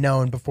if I had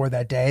known before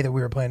that day that we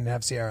were planning to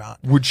have Sierra on.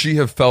 Would she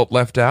have felt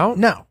left out?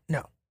 No.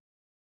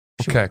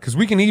 Okay, because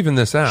we can even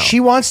this out. She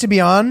wants to be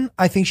on.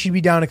 I think she'd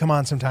be down to come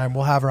on sometime.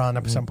 We'll have her on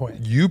at some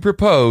point. You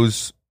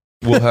propose,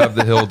 we'll have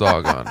the Hill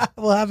Dog on.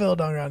 We'll have Hill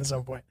Dog on at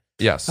some point.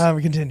 Yes.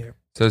 We continue.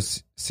 So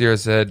Sierra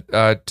said,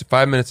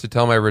 5 minutes to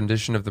tell my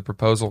rendition of the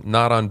proposal,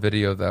 not on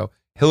video though.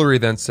 Hillary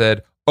then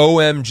said,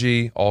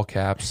 OMG, all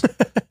caps.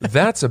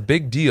 That's a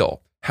big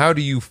deal. How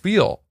do you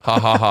feel? Ha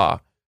ha ha.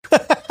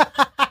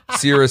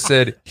 Sierra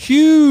said,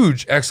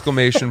 huge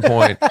exclamation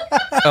point.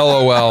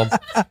 LOL.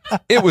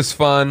 It was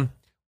fun.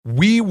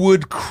 We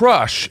would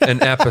crush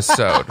an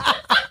episode.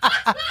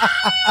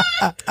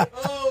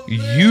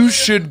 You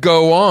should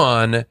go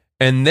on,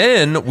 and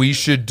then we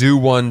should do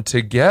one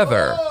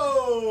together.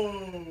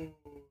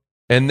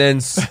 And then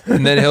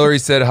Hillary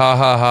said, ha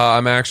ha ha,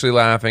 I'm actually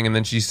laughing. And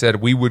then she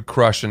said, we would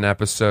crush an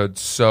episode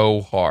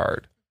so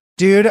hard.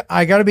 Dude,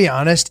 I gotta be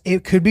honest,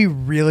 it could be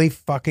really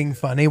fucking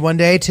funny one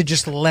day to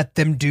just let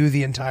them do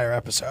the entire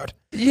episode.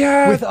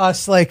 Yeah. With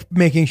us, like,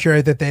 making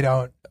sure that they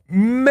don't.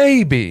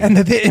 Maybe. And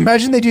that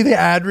imagine they do the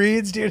ad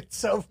reads, dude. It's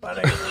so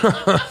funny.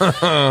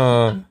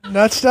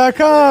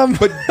 Nuts.com.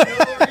 But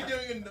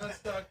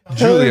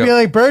They'll be Julia,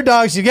 like, bird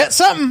dogs, you get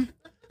something.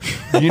 you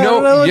I don't know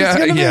know, what it's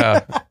gonna be.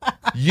 yeah.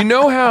 You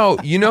know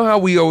how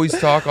we always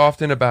talk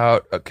often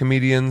about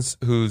comedians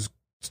who's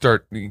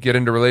get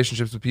into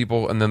relationships with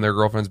people and then their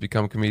girlfriends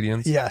become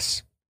comedians?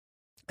 Yes.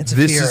 It's a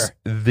fear.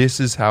 This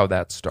is how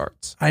that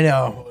starts. I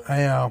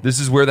know. This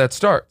is where that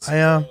starts. I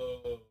know.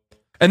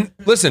 And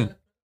listen,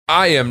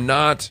 I am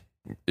not.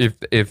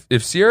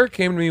 If Sierra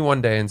came to me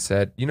one day and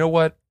said, "You know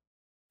what?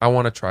 I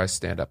want to try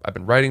stand up. I've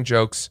been writing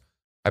jokes.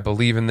 I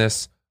believe in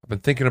this. I've been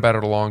thinking about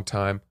it a long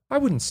time." I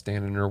wouldn't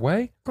stand in her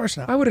way. Of course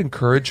not. I would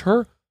encourage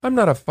her. I'm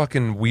not a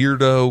fucking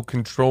weirdo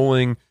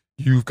controlling.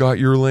 You've got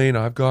your lane.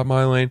 I've got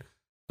my lane.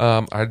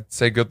 I'd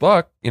say good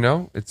luck. You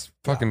know, it's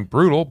fucking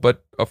brutal,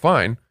 but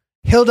fine.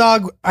 Hill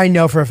Dog, I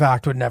know for a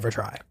fact, would never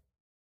try.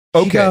 She'd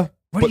Okay. go,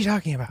 what but- are you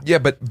talking about? Yeah,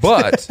 but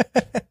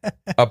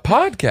a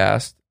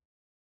podcast.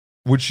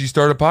 Would she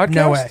start a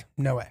podcast?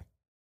 No way.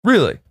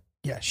 Really?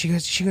 Yeah, she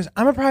goes,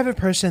 I'm a private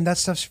person. That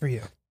stuff's for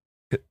you.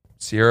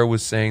 Sierra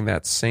was saying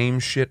that same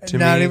shit to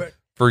Not me even-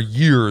 for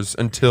years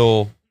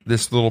until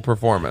this little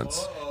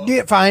performance.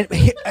 Yeah, fine.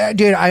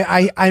 Dude,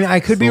 I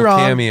could be Little wrong.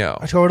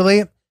 cameo.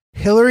 Totally.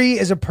 Hillary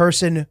is a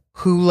person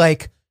who,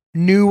 like,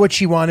 knew what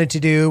she wanted to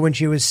do when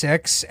she was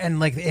 6, and,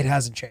 like, it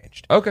hasn't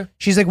changed. Okay.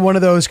 She's like one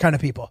of those kind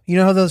of people. You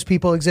know how those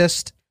people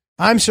exist?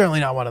 I'm certainly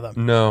not one of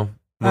them. No,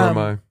 nor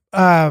am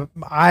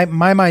I.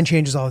 My mind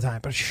changes all the time,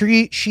 but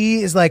she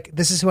is like,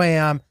 this is who I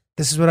am.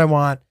 This is what I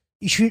want.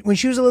 When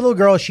she was a little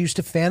girl, she used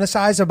to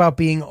fantasize about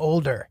being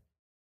older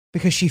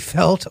because she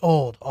felt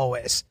old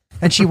always,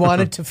 and she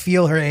wanted to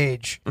feel her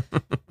age.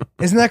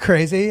 Isn't that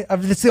crazy?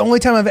 It's the only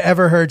time I've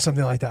ever heard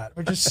something like that,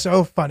 which is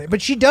so funny.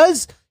 But she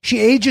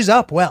ages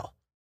up well.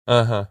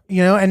 Uh-huh.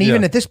 You know, and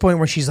even Yeah. at this point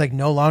where she's like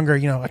no longer,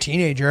 you know, a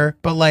teenager,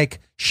 but like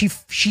she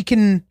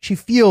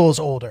feels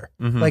older,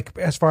 Mhm. like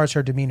as far as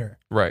her demeanor.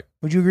 Right.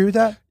 Would you agree with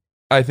that?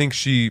 I think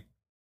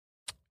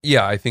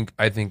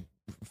I think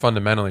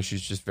fundamentally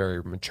she's just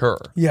very mature.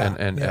 Yeah,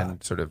 And yeah.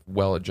 and sort of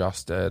well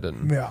adjusted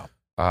and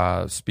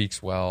Yeah.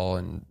 speaks well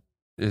and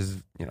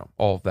is, you know,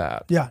 all of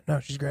that. Yeah. No,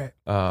 she's great.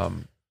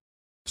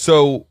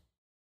 So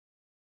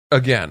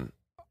again,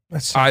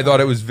 That's so I thought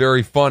funny. it was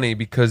very funny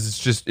because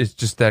it's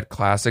just that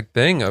classic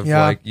thing of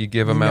Yeah. like you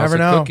give a You mouse never a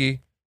know.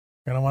 cookie,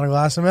 Gonna want a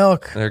glass of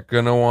milk. they're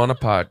gonna want a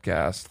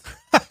podcast.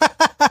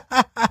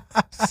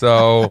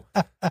 So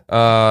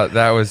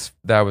that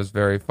was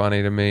very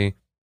funny to me.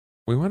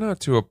 We went out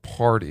to a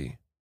party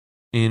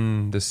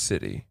in the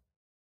city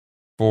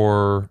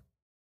for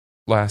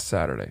last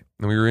Saturday,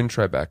 and we were in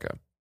Tribeca,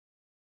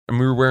 and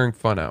we were wearing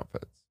fun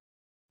outfits,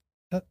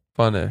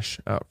 funish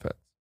outfits.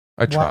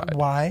 I tried.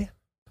 Why?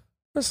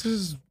 This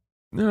is,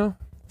 you know,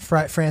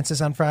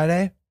 Francis on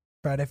Friday.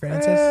 Friday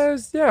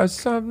Francis.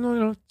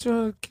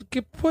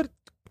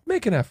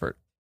 make an effort,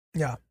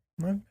 Yeah.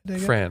 I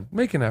dig it. Fran.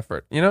 Make an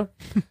effort, you know.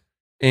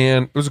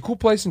 And it was a cool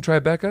place in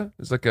Tribeca.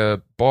 It's like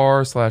a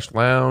bar /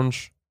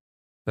 lounge.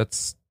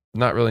 That's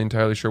not really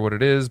entirely sure what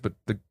it is, but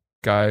the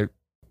guy,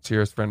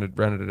 Sierra's friend, had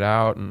rented it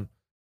out, and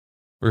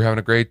we were having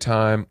a great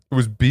time. It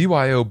was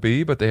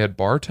BYOB, but they had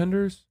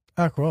bartenders.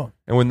 Oh, cool.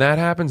 And when that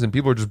happens and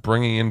people are just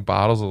bringing in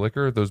bottles of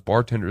liquor, those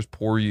bartenders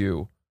pour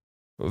you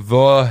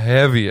the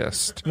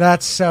heaviest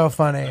That's so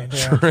funny.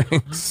 Dude.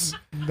 drinks.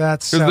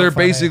 That's so Because they're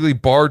funny. basically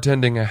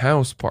bartending a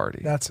house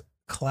party. That's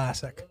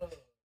classic.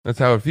 That's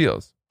how it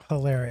feels.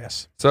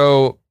 Hilarious.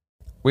 So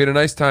we had a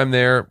nice time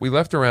there. We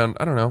left around,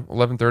 I don't know,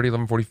 11:30,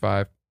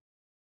 11:45.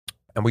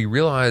 And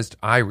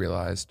I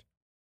realized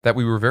that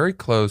we were very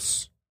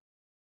close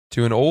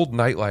to an old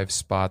nightlife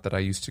spot that I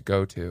used to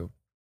go to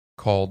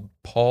called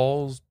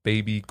Paul's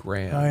Baby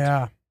Grand. Oh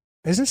yeah.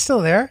 Isn't it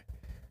still there?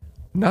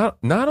 Not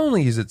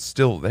only is it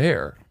still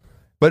there,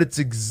 but it's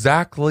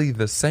exactly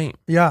the same.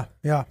 Yeah.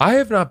 Yeah. I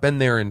have not been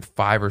there in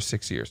 5 or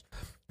 6 years.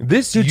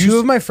 This Dude, used, 2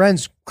 of my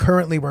friends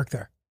currently work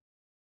there.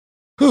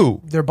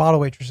 who? They're bottle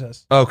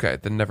waitresses. Okay,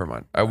 then never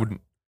mind. I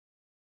wouldn't.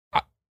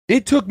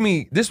 It took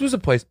me. This was a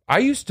place. I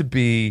used to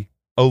be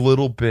a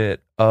little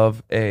bit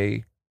of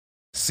a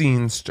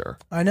scenester.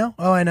 I know.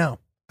 Oh, I know.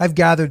 I've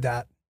gathered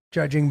that,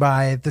 judging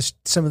by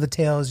some of the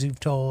tales you've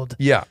told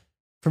Yeah,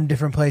 from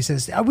different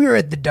places. We were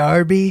at the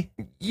Derby.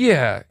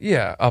 yeah.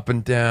 Up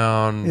and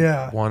down.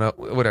 Yeah. One up,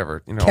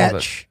 whatever. You know, all that.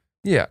 Catch.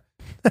 Yeah.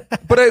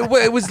 But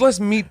it was less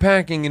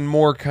meatpacking and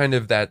more kind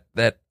of that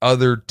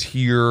other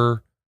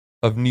tier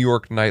of New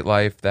York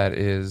nightlife that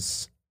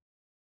is,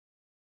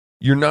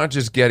 you're not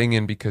just getting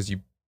in because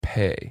you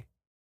pay.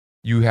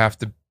 You have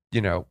to,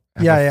 have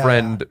a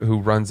friend who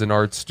runs an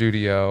art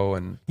studio,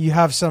 and you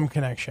have some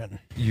connection.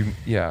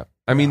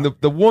 I mean,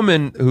 the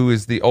woman who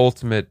is the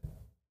ultimate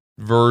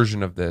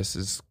version of this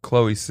is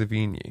Chloe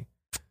Sevigny.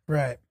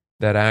 Right.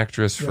 That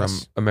actress from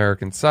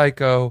American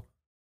Psycho.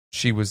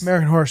 She was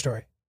American Horror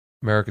Story.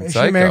 American Is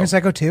Psycho. she American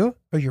Psycho too?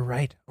 Oh, you're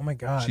right. Oh my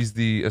God. She's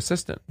the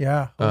assistant.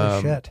 Yeah.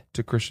 Holy shit.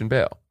 To Christian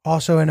Bale.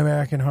 Also in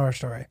American Horror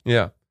Story.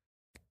 Yeah.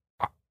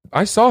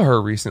 I saw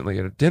her recently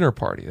at a dinner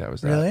party. That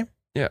was that. Really?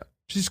 Yeah.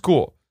 She's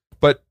cool.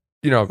 But,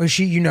 Was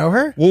she, you know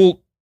her?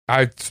 Well,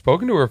 I've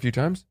spoken to her a few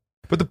times.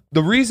 But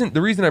the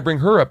reason I bring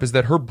her up is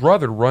that her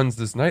brother runs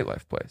this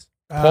nightlife place.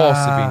 Paul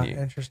Savigny.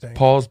 Interesting.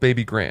 Paul's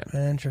baby grand.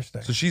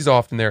 Interesting. So she's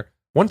often there.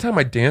 One time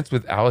I danced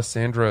with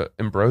Alessandra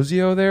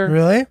Ambrosio there.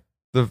 Really?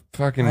 The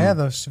fucking. I have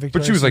those.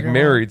 But she was like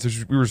married, so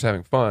we were just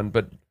having fun.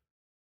 But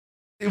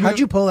how'd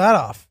you pull that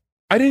off?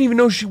 I didn't even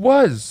know she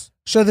was.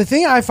 So the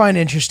thing I find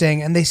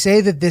interesting, and they say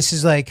that this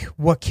is like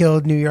what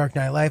killed New York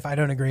nightlife. I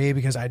don't agree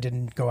because I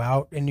didn't go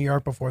out in New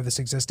York before this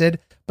existed.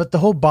 But the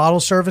whole bottle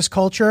service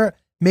culture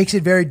makes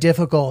it very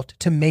difficult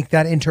to make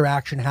that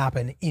interaction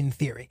happen in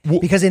theory.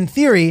 Because in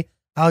theory,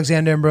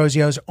 Alexandra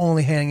Ambrosio is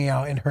only hanging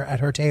out at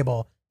her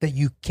table that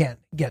you can't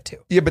get to.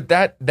 Yeah, but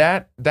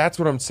that's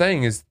what I'm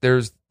saying is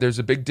there's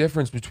a big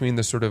difference between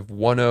the sort of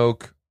One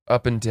Oak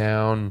up and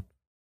down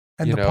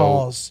and the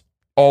Pauls,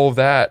 all of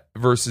that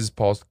versus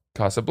Paul's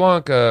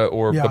Casablanca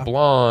or the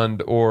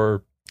Blonde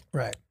or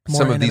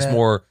some of these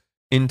more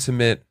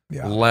intimate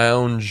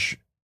lounge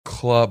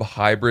club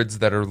hybrids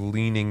that are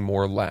leaning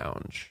more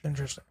lounge.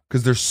 Interesting.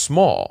 Because they're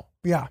small.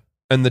 Yeah.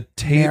 And the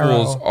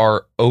tables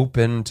are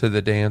open to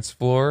the dance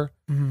floor.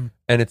 Mm-hmm.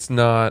 And it's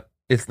not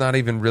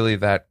even really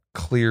that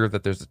clear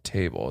that there's a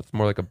table. It's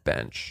more like a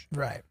bench.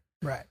 Right.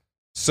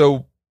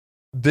 So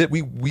that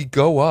we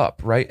go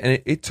up, right?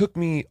 And it took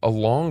me a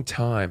long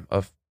time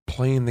of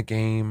playing the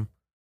game,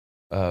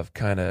 of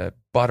kind of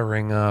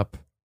buttering up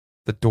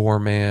the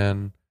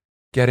doorman,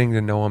 getting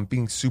to know him,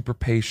 being super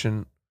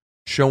patient,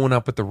 showing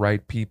up with the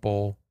right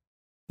people,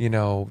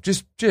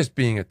 just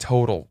being a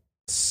total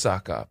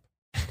suck up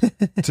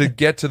to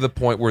get to the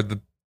point where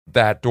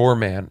that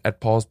doorman at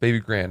Paul's Baby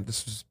Grand,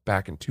 this was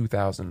back in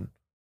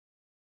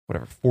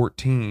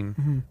 2014,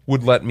 mm-hmm.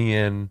 would let me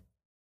in,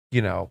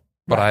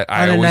 but I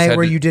on a always night had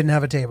where to, you didn't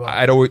have a table.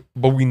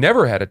 but we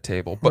never had a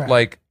table. But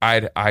Right.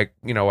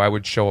 I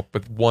would show up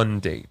with one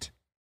date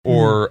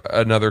or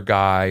another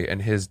guy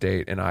and his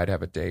date, and I'd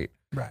have a date.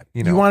 Right.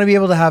 You want to be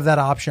able to have that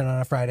option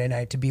on a Friday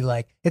night to be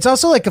like, it's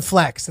also like a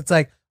flex. It's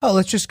like, oh,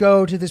 let's just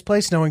go to this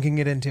place no one can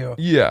get into.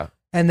 Yeah.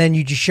 And then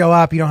you just show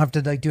up. You don't have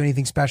to like do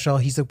anything special.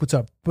 He's like, what's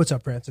up? What's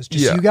up, Francis?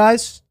 Just you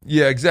guys?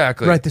 Yeah,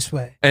 exactly. Right this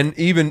way. And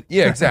even,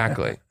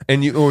 exactly.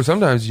 And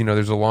sometimes,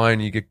 there's a line,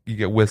 you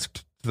get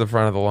whisked to the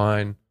front of the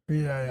line.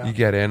 Yeah. You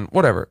get in,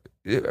 whatever.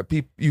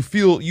 You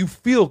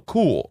feel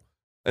cool.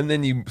 And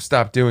then you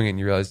stop doing it and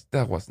you realize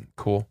that wasn't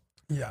cool.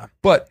 Yeah.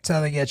 But that's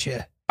how they get you.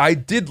 I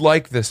did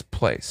like this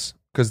place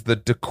because the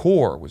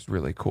decor was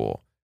really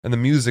cool and the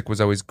music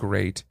was always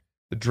great.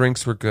 The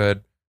drinks were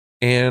good.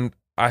 And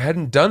I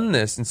hadn't done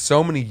this in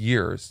so many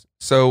years.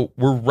 So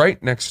we're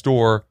right next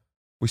door.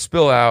 We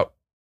spill out.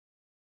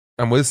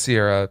 I'm with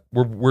Sierra.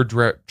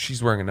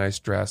 She's wearing a nice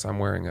dress. I'm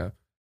wearing a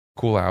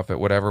cool outfit,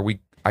 whatever.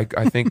 I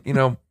think,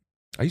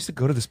 I used to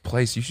go to this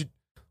place.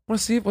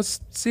 Let's see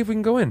if we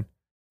can go in.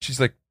 She's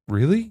like,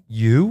 really?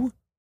 You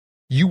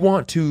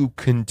want to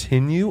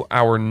continue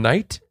our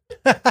night?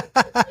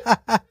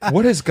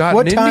 What has gotten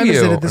What time into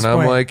is you? it at this And I'm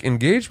point? like,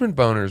 engagement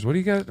boners. What do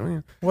you got?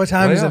 What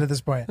time is it at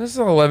this point? This is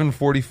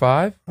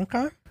 11:45.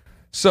 Okay.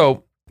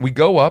 So we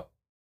go up.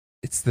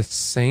 It's the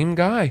same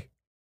guy.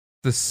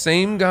 The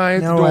same guy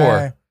at No the door.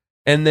 way.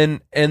 And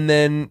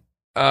then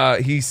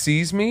he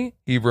sees me.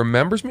 He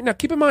remembers me. Now,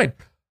 keep in mind,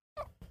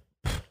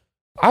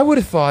 I would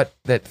have thought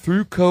that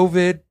through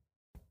COVID,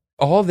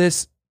 all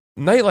this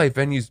nightlife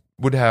venues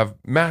would have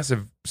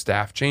massive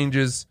staff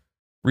changes,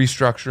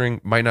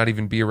 restructuring, might not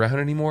even be around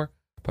anymore.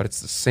 But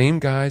it's the same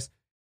guys.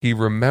 He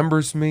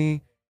remembers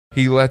me.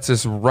 He lets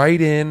us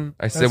right in.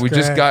 I said, That's we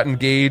just great. got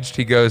engaged.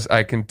 He goes,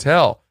 I can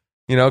tell,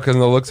 because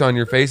of the looks on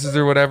your faces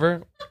or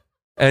whatever.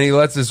 And he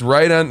lets us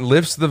right on,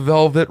 lifts the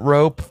velvet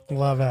rope.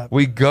 Love it.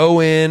 We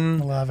go in,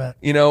 Love it.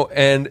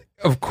 and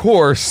of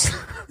course,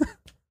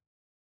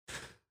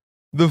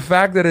 the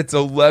fact that it's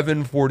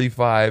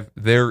 11:45,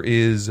 there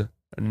is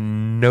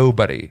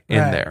nobody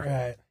in there.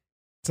 Right.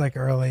 It's like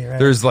early, right?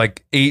 There's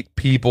like 8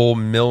 people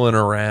milling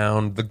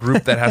around. The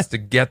group that has to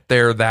get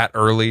there that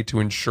early to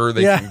ensure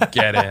they can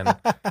get in.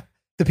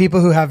 The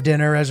people who have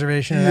dinner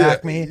reservation at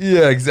Acme.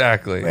 Yeah,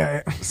 exactly.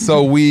 Right.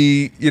 So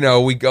we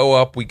go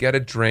up, we get a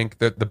drink.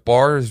 The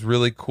bar is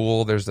really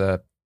cool. There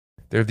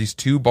are these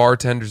 3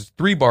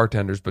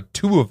 bartenders, but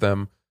 2 of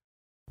them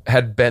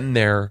had been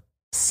there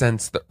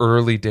since the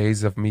early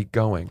days of me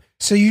going.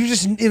 So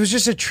it was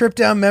just a trip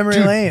down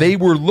memory lane. They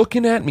were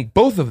looking at me.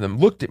 Both of them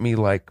looked at me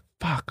like,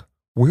 fuck,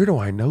 where do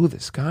I know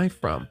this guy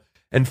from?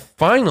 And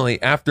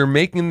finally, after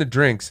making the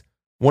drinks,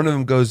 one of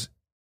them goes,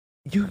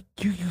 you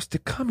used to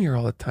come here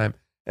all the time.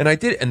 And I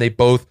did. And they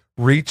both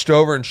reached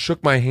over and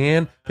shook my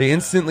hand. They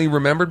instantly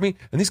remembered me.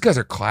 And these guys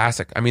are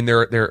classic. I mean,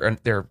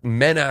 they're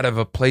men out of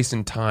a place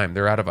in time.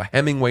 They're out of a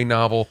Hemingway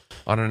novel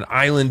on an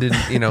island in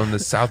in the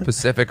South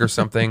Pacific or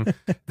something.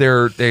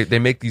 They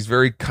make these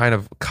very kind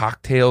of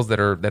cocktails that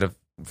have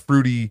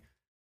fruity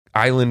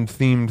island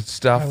themed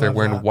stuff. They're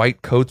wearing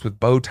white coats with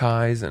bow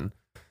ties, and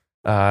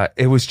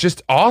it was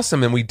just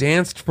awesome. And we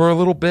danced for a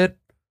little bit.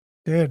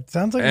 Dude,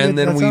 sounds like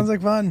sounds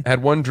like fun.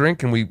 Had one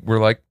drink and we were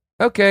like,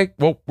 okay,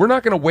 well, we're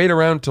not going to wait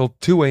around till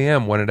 2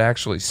 a.m. when it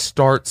actually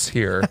starts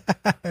here.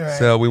 Right.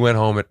 So we went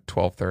home at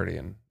 12:30,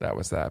 and that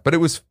was that. But it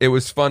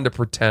was fun to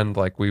pretend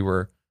like we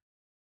were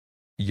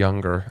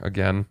younger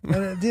again.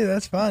 Dude,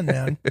 that's fun,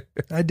 man.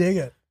 I dig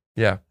it.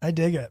 Yeah. I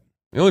dig it.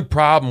 The only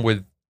problem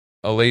with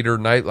a later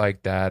night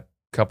like that,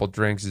 couple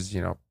drinks, is,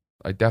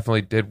 I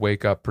definitely did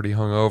wake up pretty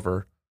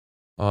hungover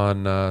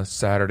on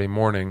Saturday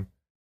morning.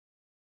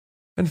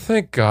 And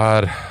thank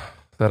God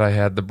that I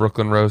had the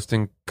Brooklyn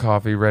Roasting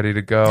coffee ready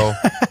to go.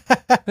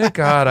 Thank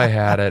God I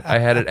had it. I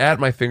had it at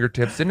my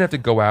fingertips. Didn't have to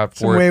go out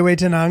for it. Wewe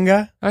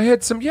Tananga? I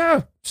had some,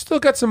 still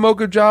got some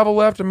Mocha Java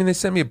left. I mean, they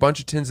sent me a bunch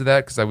of tins of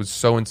that because I was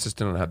so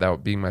insistent on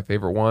that being my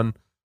favorite one.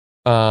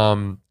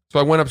 So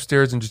I went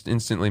upstairs and just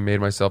instantly made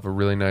myself a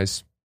really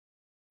nice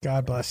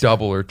God bless you.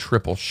 Double or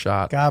triple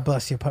shot. God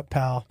bless you,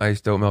 pal.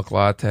 Iced oat milk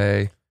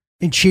latte.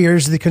 And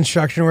cheers to the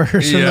construction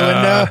workers from the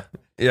window.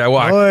 Yeah, well,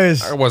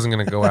 I wasn't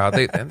going to go out.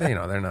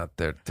 They're not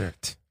there.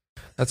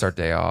 That's our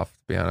day off, to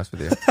be honest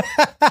with you.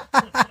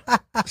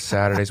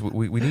 Saturdays,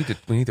 we need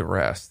to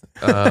rest.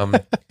 No,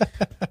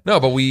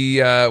 but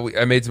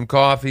I made some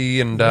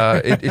coffee, and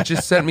it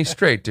just set me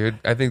straight, dude.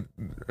 I think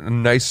a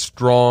nice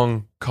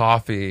strong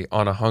coffee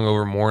on a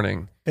hungover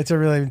morning. It's a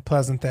really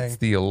pleasant thing. It's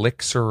the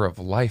elixir of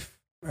life.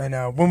 I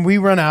know. When we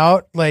run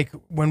out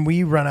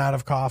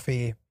of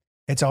coffee,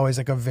 it's always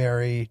like a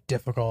very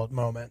difficult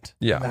moment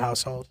in the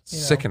household.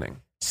 Sickening.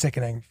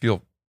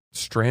 Feel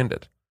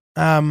stranded.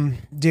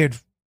 Dude,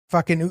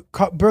 fucking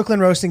Brooklyn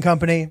Roasting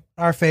Company,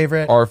 our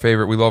favorite.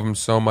 We love them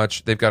so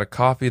much. They've got a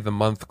coffee of the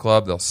month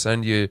club. They'll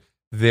send you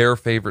their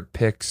favorite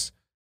picks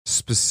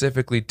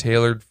specifically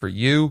tailored for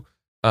you.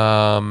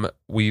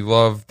 We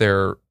love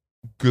their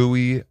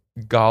gooey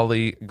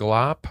golly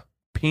glop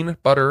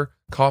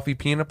coffee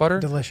peanut butter.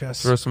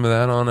 Delicious. Throw some of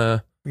that on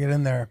a get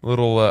in there.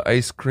 Little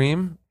ice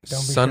cream.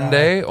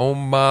 Sunday, oh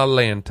my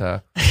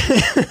Lanta.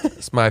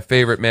 It's my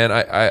favorite, man.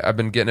 I've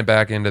been getting it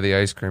back into the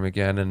ice cream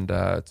again, and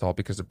it's all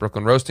because of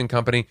Brooklyn Roasting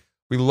Company.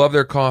 We love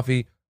their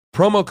coffee.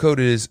 Promo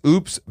code is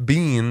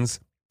OOPSBEANS.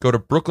 Go to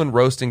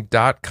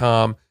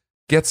brooklynroasting.com.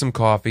 Get some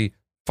coffee.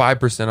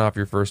 5% off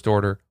your first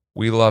order.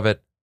 We love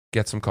it.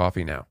 Get some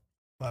coffee now.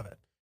 Love it.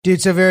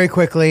 Dude, so very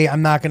quickly,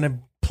 I'm not going to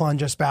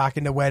plunge us back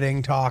into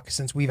wedding talk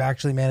since we've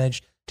actually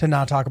managed to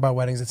not talk about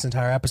weddings this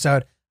entire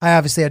episode. I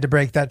obviously had to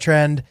break that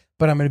trend,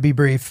 but I'm going to be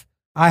brief.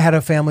 I had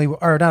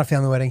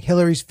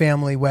Hillary's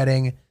family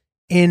wedding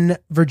in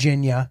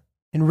Virginia,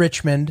 in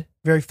Richmond.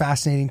 Very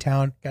fascinating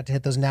town. Got to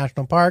hit those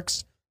national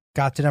parks.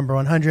 Got to number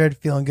 100.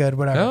 Feeling good,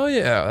 whatever. Oh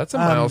yeah, that's a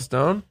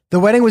milestone. The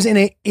wedding was in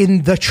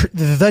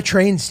the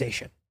train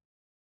station.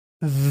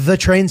 The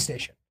train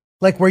station.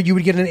 Like where you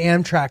would get an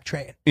Amtrak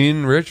train.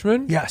 In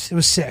Richmond? Yes, it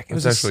was sick. It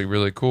was actually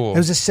really cool. It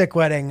was a sick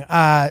wedding.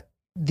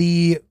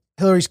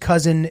 Hillary's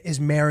cousin is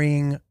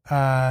marrying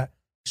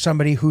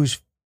somebody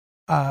whose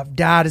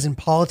dad is in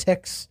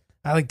politics.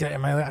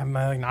 Am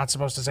I not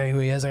supposed to say who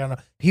he is? I don't know.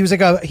 He was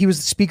the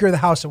Speaker of the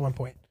House at one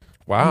point.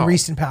 Wow. In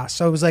recent past.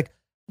 So it was like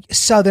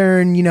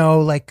Southern,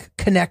 like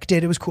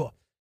connected. It was cool.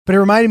 But it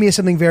reminded me of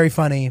something very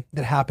funny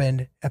that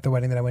happened at the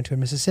wedding that I went to in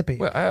Mississippi.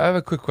 Well, I have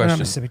a quick question. Not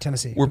Mississippi,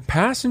 Tennessee. Were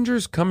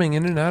passengers coming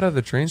in and out of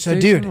the train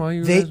station? So,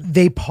 dude,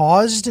 they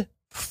paused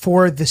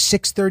for the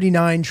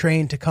 6:39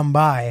 train to come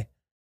by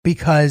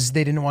because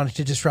they didn't want it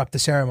to disrupt the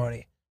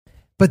ceremony.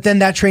 But then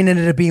that train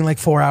ended up being like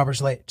 4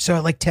 hours late. So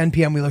at like 10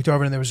 p.m. we looked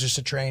over and there was just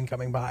a train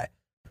coming by.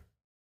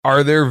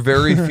 Are there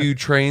very few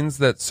trains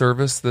that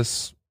service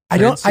this? I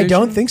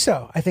don't think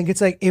so. I think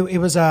it's like it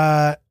was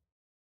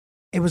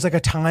like a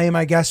time,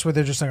 I guess, where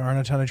there just like aren't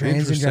a ton of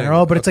trains in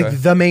general, but it's like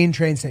the main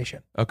train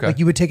station. Okay. Like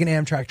you would take an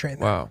Amtrak train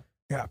there. Wow.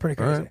 Yeah, pretty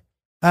crazy.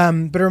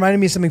 Right. But it reminded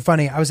me of something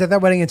funny. I was at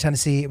that wedding in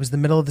Tennessee. It was the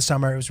middle of the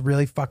summer. It was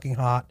really fucking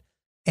hot.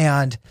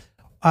 And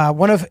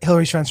one of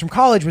Hillary's friends from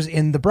college was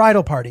in the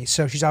bridal party.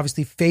 So she's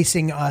obviously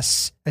facing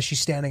us as she's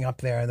standing up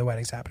there and the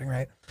wedding's happening,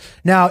 right?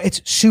 Now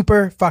it's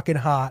super fucking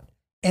hot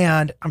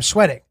and I'm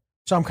sweating.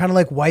 So I'm kind of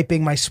like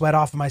wiping my sweat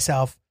off of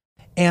myself.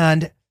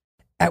 And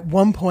at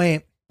one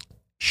point,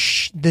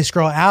 this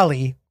girl,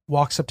 Allie,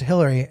 walks up to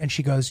Hillary and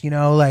she goes,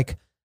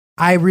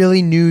 I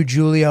really knew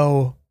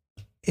Julio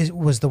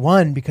was the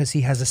one because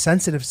he has a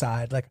sensitive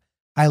side. Like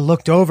I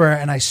looked over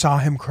and I saw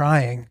him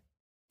crying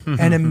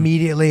and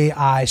immediately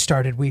I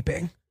started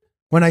weeping.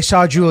 When I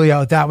saw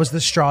Julio, that was the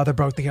straw that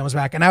broke the camel's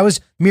back. And I was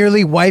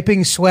merely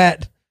wiping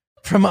sweat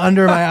from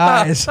under my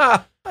eyes.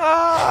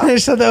 I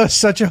just thought that was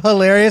such a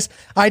hilarious.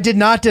 I did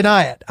not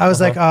deny it. I was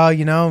like, oh,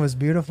 it was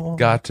beautiful.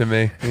 Got to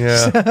me.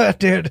 Yeah.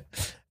 Dude.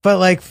 But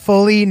like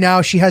fully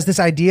now she has this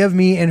idea of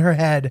me in her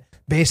head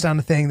based on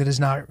a thing that is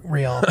not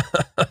real.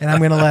 And I'm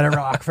going to let it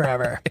rock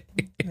forever.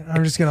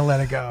 I'm just going to let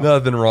it go.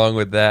 Nothing wrong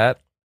with that.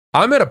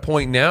 I'm at a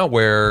point now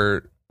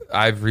where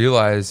I've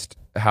realized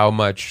how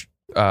much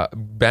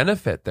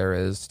benefit there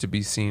is to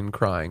be seen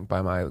crying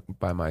by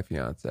my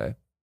fiance.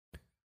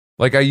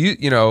 Like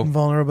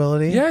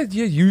vulnerability. Yeah,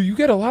 you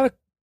get a lot of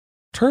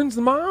turns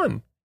them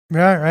on.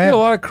 Right. You get a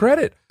lot of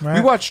credit. Right.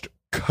 We watched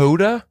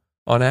Coda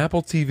on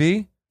Apple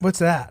TV. What's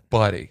that?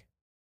 Buddy.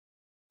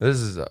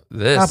 This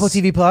Apple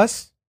TV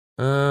Plus?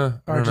 I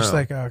don't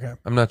know. Okay.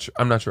 I'm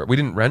not sure. We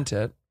didn't rent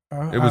it.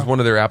 It was one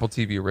of their Apple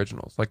TV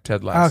originals, like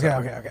Ted Lasso.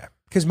 Okay.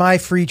 Because my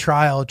free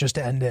trial just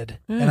ended,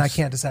 and I Yes.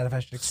 can't decide if I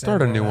should extend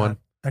Start a it or new not. one.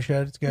 I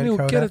should. It's good.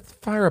 Coda.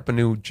 Fire up a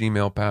new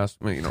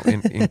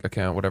Gmail Ink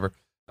account, whatever.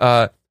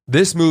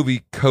 This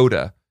movie,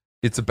 Coda,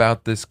 it's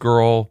about this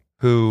girl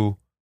who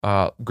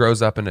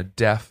grows up in a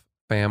deaf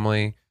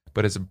family,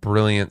 but is a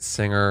brilliant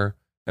singer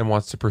and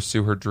wants to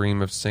pursue her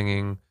dream of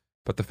singing,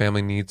 but the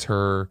family needs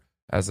her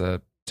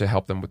to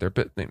help them with their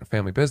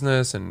family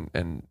business and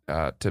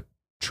to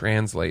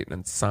translate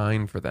and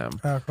sign for them.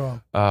 Oh,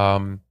 cool.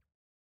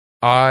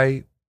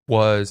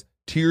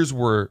 Tears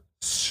were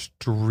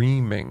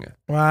streaming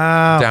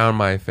Wow. down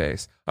my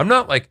face.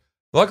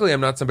 Luckily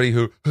I'm not somebody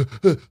who,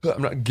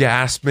 I'm not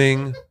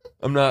gasping.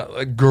 I'm not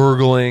like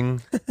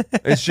gurgling.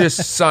 It's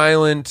just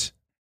silent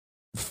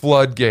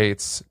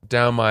floodgates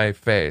down my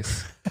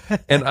face.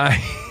 And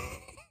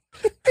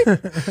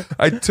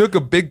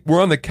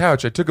we're on the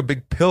couch. I took a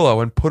big pillow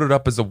and put it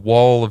up as a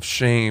wall of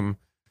shame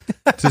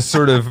to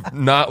sort of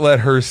not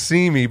let her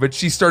see me. But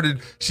she's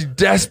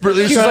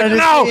desperately, she's like,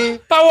 no,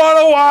 I want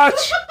to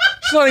watch.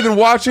 She's not even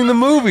watching the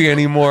movie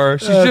anymore.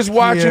 She's That's just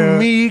watching cute.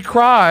 me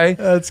cry.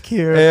 That's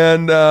cute.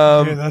 And,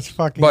 Dude, that's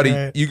fucking buddy,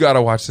 great. you got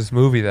to watch this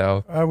movie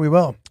though. We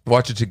will.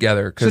 Watch it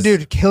together. So,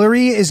 dude,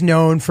 Hillary is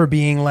known for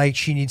being like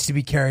she needs to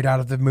be carried out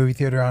of the movie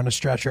theater on a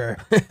stretcher,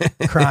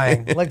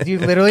 crying. Like,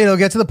 dude, literally, it'll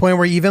get to the point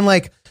where even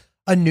like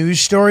a news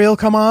story will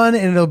come on,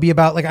 and it'll be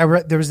about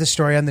like there was this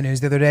story on the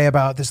news the other day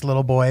about this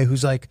little boy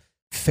whose like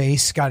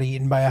face got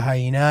eaten by a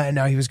hyena, and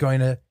now he was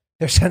they're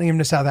sending him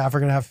to South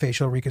Africa to have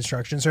facial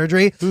reconstruction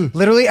surgery.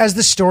 Literally, as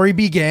the story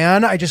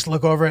began, I just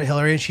look over at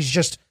Hillary, and she's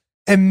just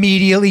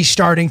immediately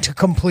starting to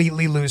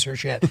completely lose her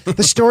shit.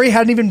 The story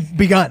hadn't even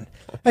begun.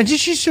 And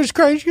she starts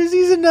crying. She goes,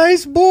 he's a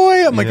nice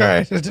boy. I'm like, all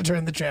right, I have to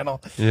turn the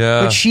channel.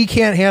 Yeah. But she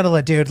can't handle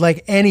it, dude.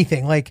 Like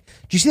anything. Like,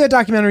 do you see that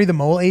documentary, The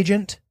Mole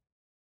Agent?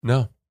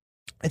 No.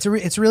 It's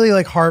really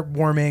like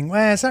heartwarming.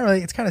 Well, it's not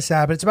really. It's kind of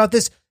sad, but it's about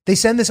this. They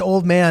send this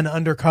old man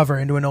undercover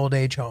into an old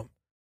age home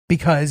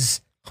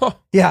because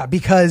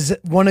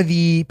one of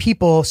the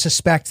people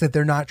suspects that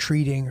they're not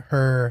treating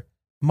her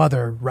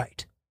mother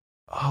right.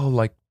 Oh,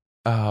 like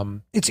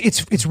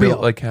It's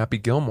real. like Happy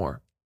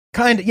Gilmore.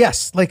 Kind of,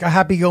 yes, like a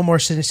Happy Gilmore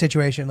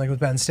situation, like with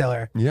Ben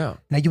Stiller. Yeah.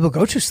 Now you will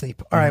go to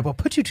sleep. All right, we'll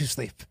put you to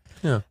sleep.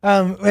 Yeah.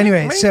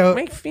 Anyway, so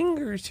my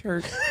fingers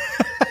hurt.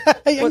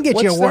 I can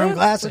get you a what's warm that?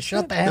 glass of What's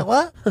shut that? the hell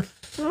up.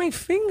 My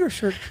fingers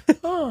hurt.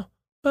 Oh,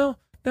 well,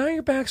 now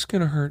your back's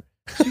gonna hurt.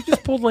 So you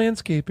just pulled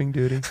landscaping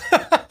duty.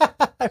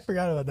 I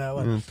forgot about that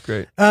one. It's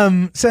great.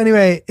 So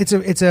anyway,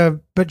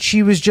 but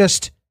she was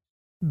just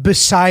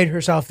beside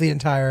herself the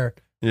entire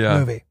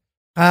movie.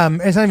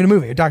 It's not even a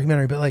movie, a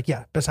documentary, but like,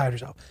 yeah, beside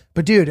herself.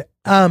 But dude,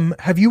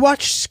 have you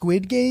watched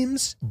Squid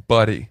Games?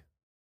 Buddy,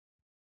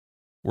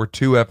 we're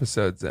 2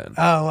 episodes in.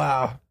 Oh,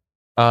 wow.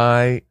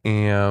 I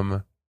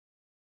am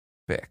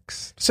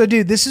fixed. So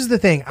dude, this is the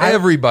thing.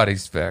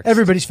 Everybody's fixed.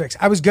 Everybody's fixed.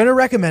 I was going to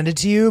recommend it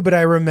to you, but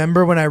I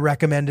remember when I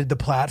recommended The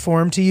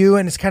Platform to you,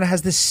 and it's kind of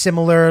has this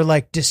similar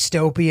like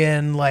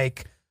dystopian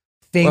like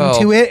thing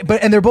to it,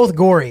 and they're both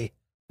gory.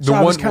 So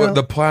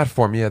The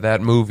Platform,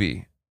 that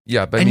movie.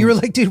 Yeah, but you were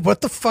like, dude,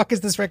 what the fuck is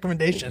this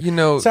recommendation?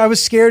 So I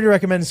was scared to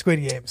recommend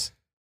Squid Games.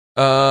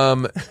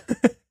 The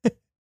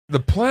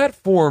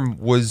Platform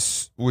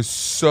was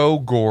so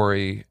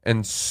gory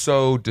and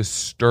so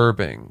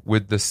disturbing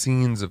with the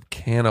scenes of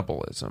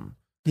cannibalism.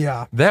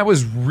 Yeah. That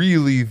was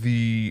really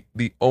the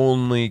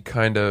only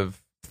kind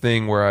of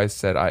thing where I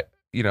said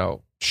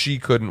she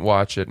couldn't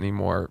watch it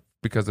anymore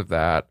because of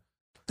that.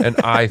 And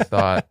I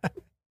thought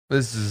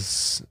this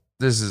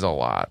is a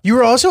lot. You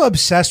were also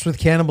obsessed with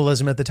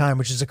cannibalism at the time,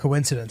 which is a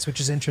coincidence, which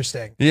is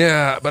interesting.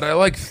 Yeah, but I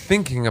like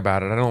thinking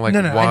about it. I don't like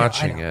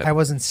watching I know. it. I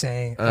wasn't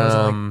saying. I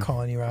wasn't like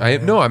calling you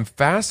out. No, I'm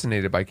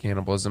fascinated by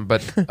cannibalism,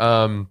 but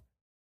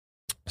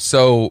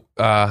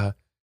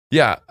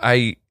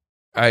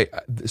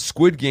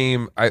Squid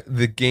Game,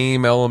 the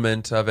game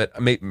element of it.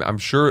 I'm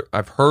sure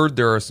I've heard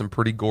there are some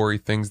pretty gory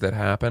things that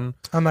happen.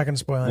 I'm not going to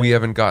spoil anything. We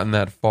haven't gotten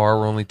that far.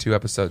 We're only 2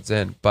 episodes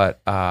in,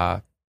 but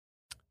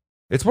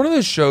it's one of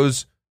those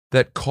shows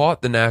that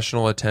caught the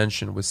national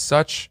attention with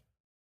such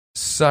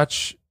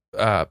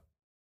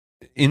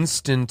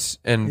instant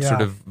and sort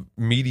of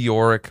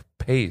meteoric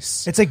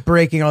pace. It's like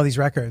breaking all these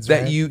records.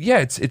 That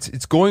right?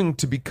 it's going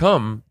to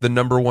become the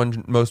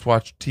 #1 most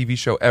watched TV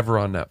show ever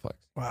on Netflix.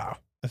 Wow.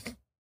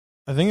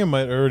 I think it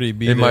might already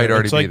be. It might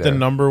already It's like be the there.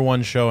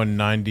 #1 show in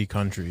 90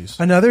 countries.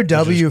 Another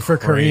W for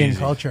Korean crazy.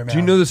 culture, man. Do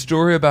you know the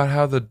story about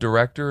how the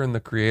director and the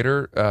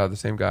creator, the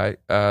same guy,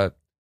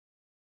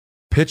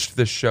 pitched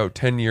this show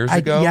 10 years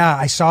ago?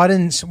 I saw it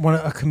in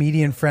a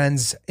comedian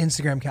friend's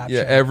Instagram caption.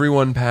 Yeah,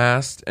 everyone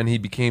passed, and he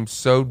became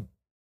so...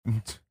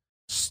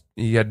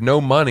 He had no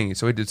money,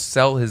 so he had to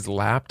sell his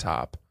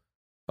laptop,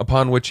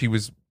 upon which he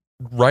was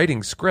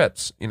writing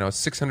scripts, a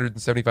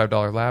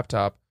 $675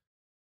 laptop.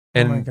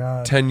 Oh my And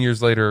God. 10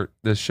 years later,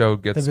 this show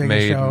gets the biggest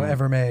made. show and-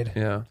 ever made.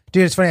 Yeah.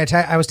 Dude, it's funny.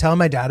 I was telling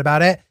my dad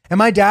about it, and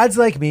my dad's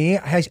like me.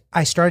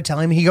 I started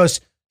telling him, he goes,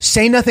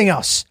 say nothing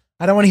else.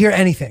 I don't want to hear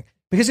anything.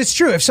 Because it's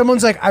true. If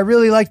someone's like, I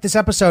really like this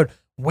episode,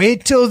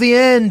 wait till the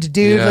end,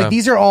 dude. Yeah. Like,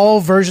 these are all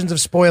versions of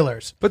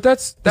spoilers. But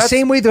that's The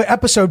same way the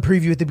episode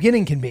preview at the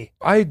beginning can be.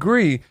 I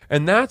agree.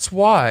 And that's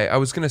why I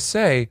was going to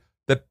say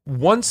that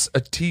once a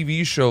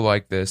TV show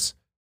like this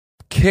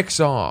kicks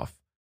off,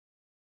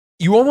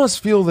 you almost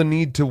feel the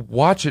need to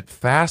watch it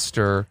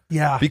faster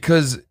Yeah.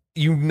 because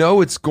you know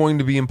it's going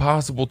to be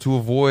impossible to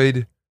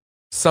avoid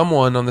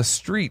someone on the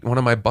street, one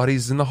of my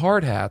buddies in the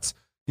hard hats,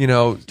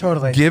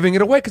 Totally. giving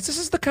it away. Because this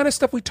is the kind of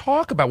stuff we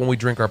talk about when we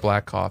drink our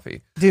black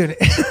coffee.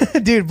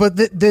 Dude, but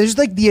there's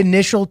like the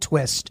initial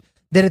twist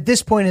that at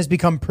this point has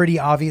become pretty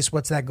obvious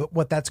what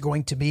that's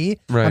going to be.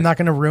 Right. I'm not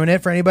going to ruin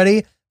it for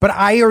anybody, but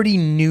I already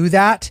knew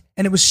that,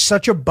 and it was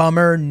such a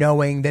bummer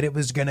knowing that it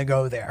was going to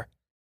go there.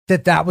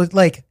 That was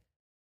like,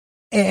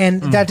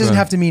 and that doesn't Okay.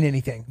 have to mean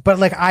anything, but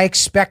like I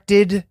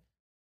expected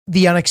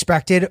the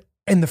unexpected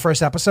in the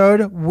first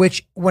episode,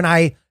 which when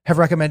I have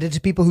recommended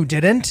to people who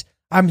didn't,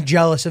 I'm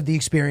jealous of the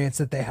experience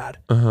that they had.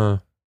 Uh-huh.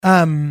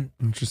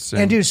 Interesting.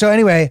 And dude, so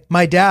anyway,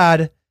 my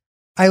dad,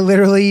 I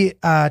literally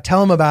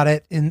tell him about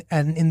it in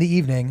the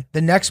evening.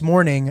 The next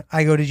morning,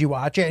 I go, "Did you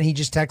watch it?" And he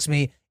just texts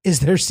me, "Is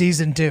there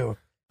season 2?"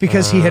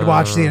 Because he had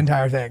watched the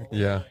entire thing.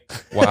 Yeah.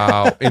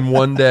 Wow. In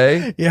one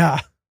day? Yeah,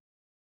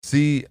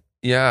 See,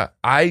 yeah,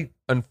 I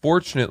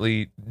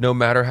unfortunately, no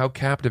matter how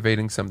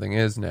captivating something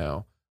is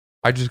now,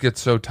 I just get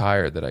so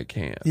tired that I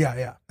can't.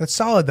 yeah. That's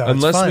solid though. It's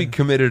Unless fun. we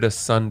committed a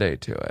Sunday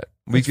to it.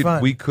 It's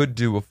fun. We could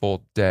do a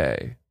full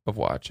day of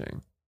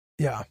watching,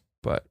 yeah,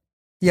 but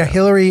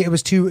Hillary. It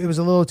was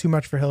a little too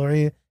much for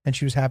Hillary, and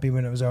she was happy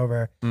when it was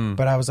over.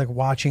 But I was like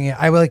watching it.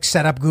 I would like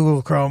set up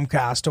Google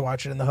Chromecast to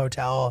watch it in the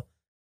hotel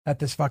at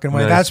this fucking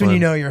way. Nice That's when you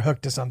one. know you're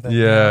hooked to something.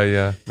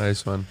 yeah,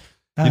 nice one.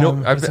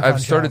 I've it's a fun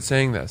started show.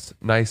 saying this.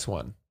 Nice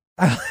one.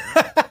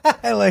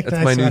 I like That's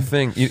nice my new one.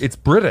 thing. It's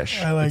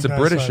British. I like It's a nice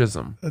one.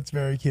 Britishism. That's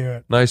very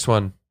cute. Nice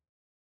one.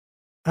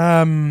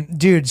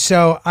 Dude,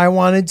 so I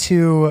wanted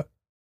to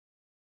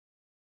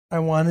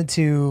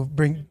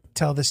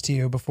tell this to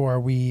you before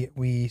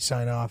we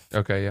sign off.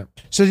 Okay, yeah.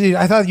 So dude,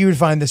 I thought you would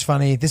find this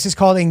funny. This is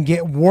called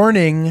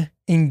warning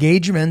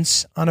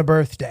engagements on a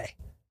birthday.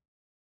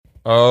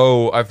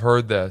 Oh, I've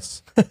heard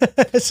this.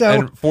 So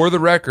And for the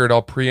record,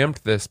 I'll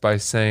preempt this by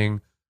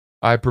saying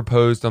I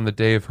proposed on the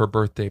day of her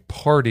birthday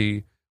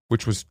party,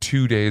 which was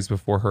 2 days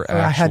before her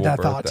actual I had that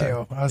birthday. thought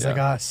too. I was Yeah.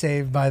 like,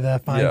 saved by the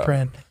fine Yeah.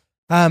 print.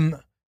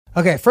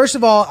 Okay, first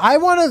of all, I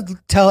want to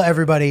tell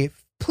everybody,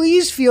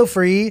 please feel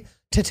free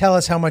to tell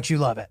us how much you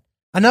love it.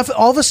 Enough.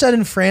 All of a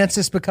sudden,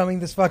 Francis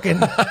becoming this fucking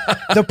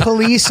the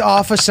police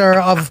officer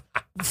of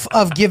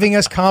giving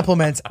us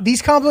compliments.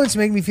 These compliments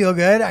make me feel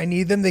good. I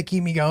need them. They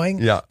keep me going.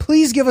 Yeah.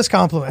 Please give us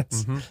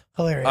compliments. Mhm.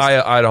 Hilarious.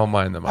 I don't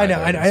mind them. I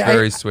know. either. It's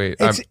very sweet.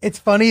 It's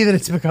funny that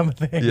it's become a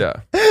thing.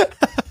 Yeah,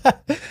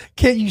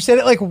 Kate, you said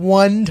it like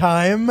one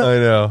time I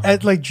know.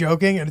 at like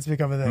joking, and it's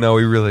become a thing. No,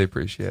 we really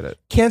appreciate it.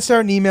 Can't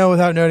start an email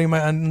without noting my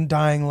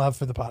undying love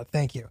for the pod.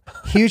 Thank you.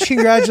 Huge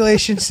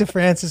congratulations to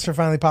Francis for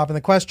finally popping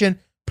the question.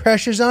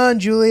 Pressure's on,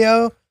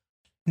 Julio.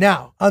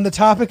 Now, on the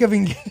topic of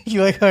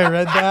you like how I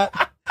read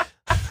that?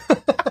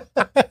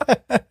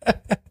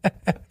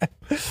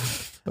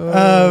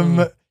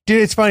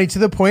 Dude, it's funny to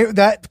the point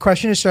that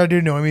question has started to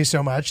annoy me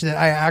so much that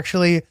I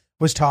actually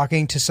was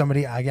talking to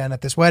somebody again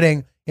at this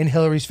wedding in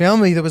Hillary's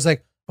family that was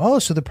like, "Oh,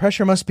 so the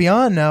pressure must be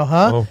on now,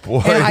 huh?" Oh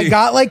boy. And I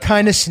got like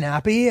kind of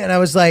snappy, and I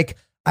was like,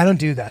 "I don't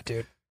do that,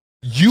 dude."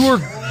 You are.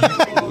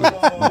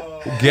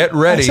 Get I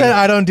ready. said,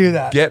 "I don't do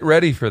that." Get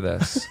ready for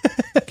this.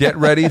 Get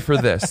ready for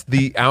this.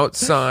 The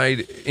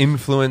outside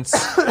influence,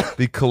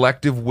 the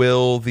collective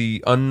will,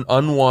 the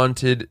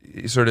unwanted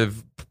sort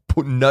of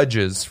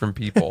nudges from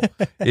people.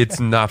 It's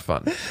not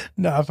fun.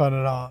 Not fun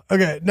at all.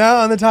 Okay, now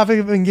on the topic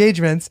of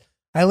engagements,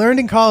 I learned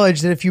in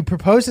college that if you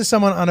propose to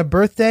someone on a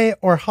birthday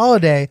or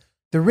holiday,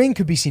 the ring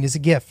could be seen as a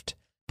gift.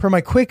 Per my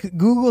quick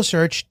Google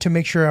search to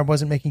make sure I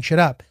wasn't making shit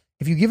up,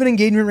 if you give an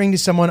engagement ring to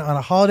someone on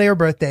a holiday or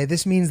birthday,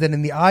 this means that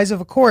in the eyes of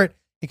a court,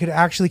 it could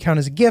actually count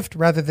as a gift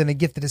rather than a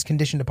gift that is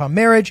conditioned upon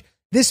marriage.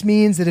 This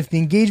means that if the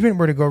engagement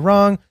were to go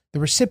wrong, the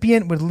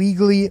recipient would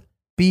legally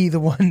be the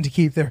one to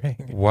keep the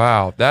ring.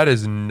 Wow, that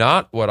is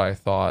not what I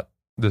thought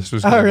this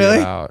was Oh, going to really?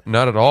 be about.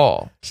 Not at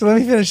all. So let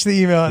me finish the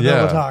email and then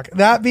Yeah. we'll talk.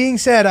 That being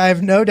said, I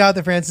have no doubt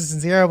that Francis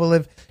and Sierra will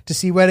live to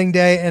see wedding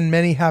day and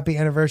many happy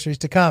anniversaries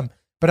to come.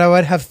 But I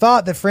would have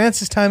thought that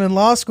Francis' time in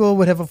law school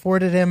would have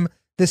afforded him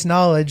this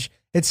knowledge.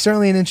 It's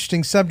certainly an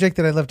interesting subject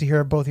that I'd love to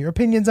hear both your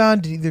opinions on.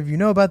 Do either of you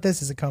know about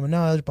this? Is it common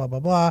knowledge? Blah, blah,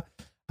 blah.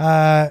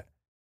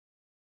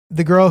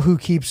 The girl who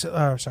keeps...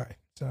 sorry.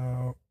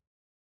 So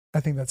I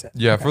think that's it.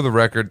 Yeah, Okay. for the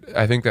record,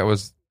 I think that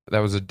was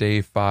a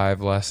day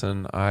 5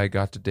 lesson. I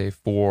got to day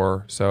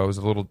 4, so I was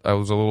a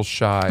little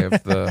shy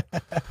of the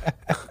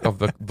of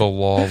the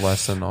law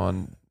lesson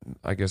on,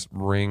 I guess,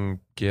 ring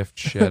gift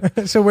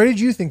shit. So where did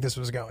you think this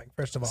was going,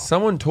 first of all?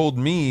 Someone told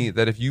me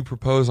that if you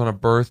propose on a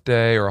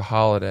birthday or a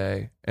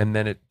holiday and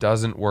then it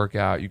doesn't work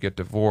out, you get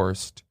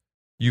divorced,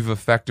 you've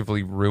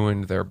effectively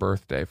ruined their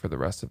birthday for the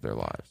rest of their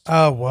lives.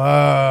 Oh,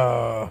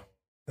 whoa.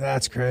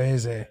 That's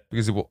crazy.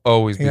 Because it will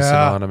always be Yeah.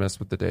 synonymous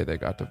with the day they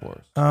got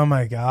divorced. Oh,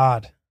 my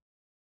God.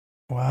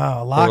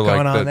 Wow. A lot Or like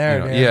going on the- there,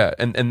 you know, dude. yeah,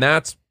 and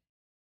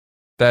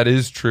that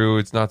is true.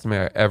 It's not something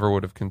I ever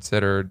would have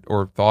considered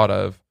or thought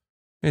of.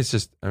 It's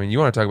just, I mean, you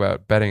want to talk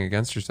about betting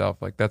against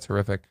yourself, like that's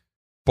horrific.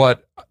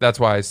 But that's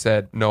why I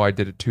said no. I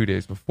did it 2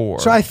 days before.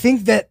 So I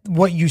think that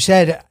what you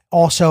said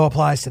also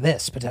applies to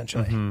this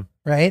potentially, Mhm.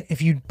 right?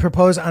 If you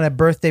propose on a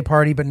birthday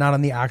party but not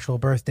on the actual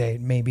birthday,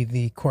 maybe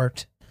the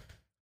court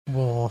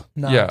will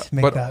not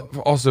make but that.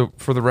 also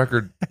for the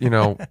record,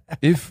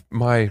 if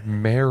my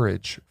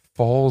marriage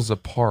falls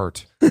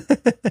apart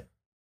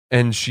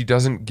and she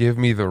doesn't give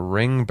me the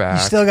ring back,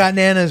 You still got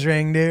Nana's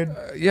ring, dude.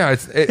 yeah,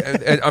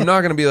 I'm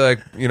not gonna be like,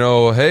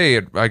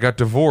 hey, I got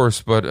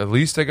divorced, but at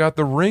least I got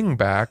the ring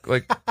back.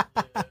 Like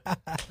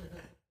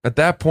at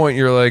that point,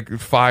 you're like,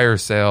 fire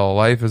sale,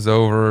 life is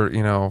over.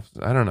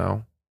 I don't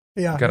know.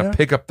 Yeah. Got to yeah.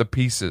 pick up the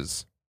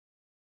pieces.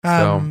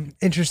 So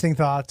Interesting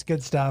thoughts.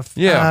 Good stuff.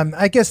 Yeah.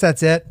 I guess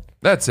that's it.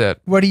 that's it.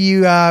 What do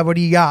you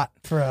got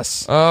for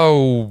us?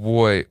 Oh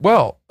boy.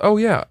 Well,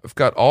 yeah. I've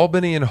got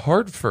Albany and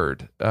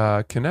Hartford,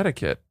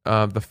 Connecticut.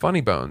 The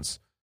Funny Bones.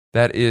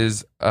 That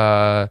is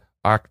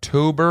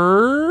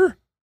October.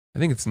 I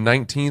think it's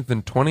 19th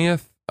and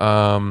 20th.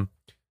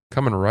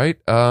 Coming right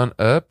on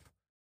up.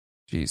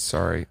 Geez,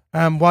 sorry.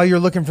 While you're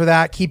looking for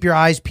that, keep your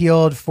eyes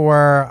peeled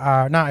for,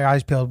 not your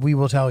eyes peeled, we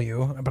will tell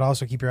you, but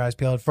also keep your eyes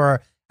peeled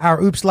for our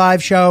Oops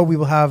Live show. We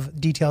will have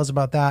details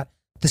about that.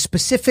 The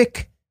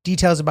specific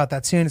details about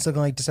that soon. It's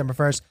looking like December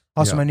 1st.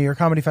 Also, Yeah. my New York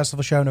Comedy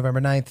Festival show, November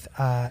 9th,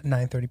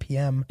 9:30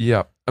 p.m.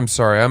 Yeah, I'm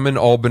sorry. I'm in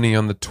Albany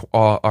on the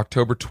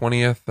October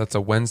 20th. That's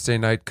a Wednesday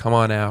night. Come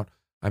on out.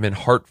 I'm in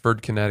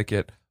Hartford,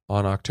 Connecticut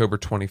on October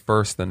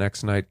 21st, the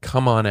next night.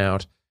 Come on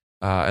out.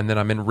 And then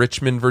I'm in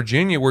Richmond,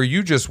 Virginia, where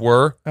you just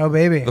were. Oh,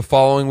 baby. The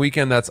following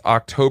weekend, that's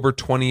October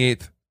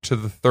 28th to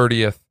the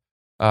 30th.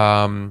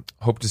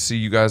 Hope to see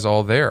you guys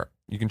all there.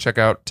 You can check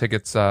out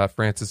tickets,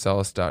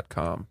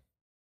 francisellis.com.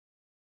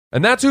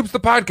 And that's Oops the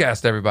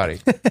Podcast, everybody.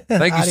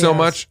 Thank you so Adios.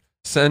 much.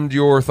 Send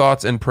your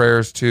thoughts and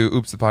prayers to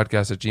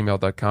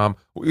oopsthepodcast@gmail.com.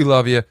 We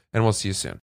love you, and we'll see you soon.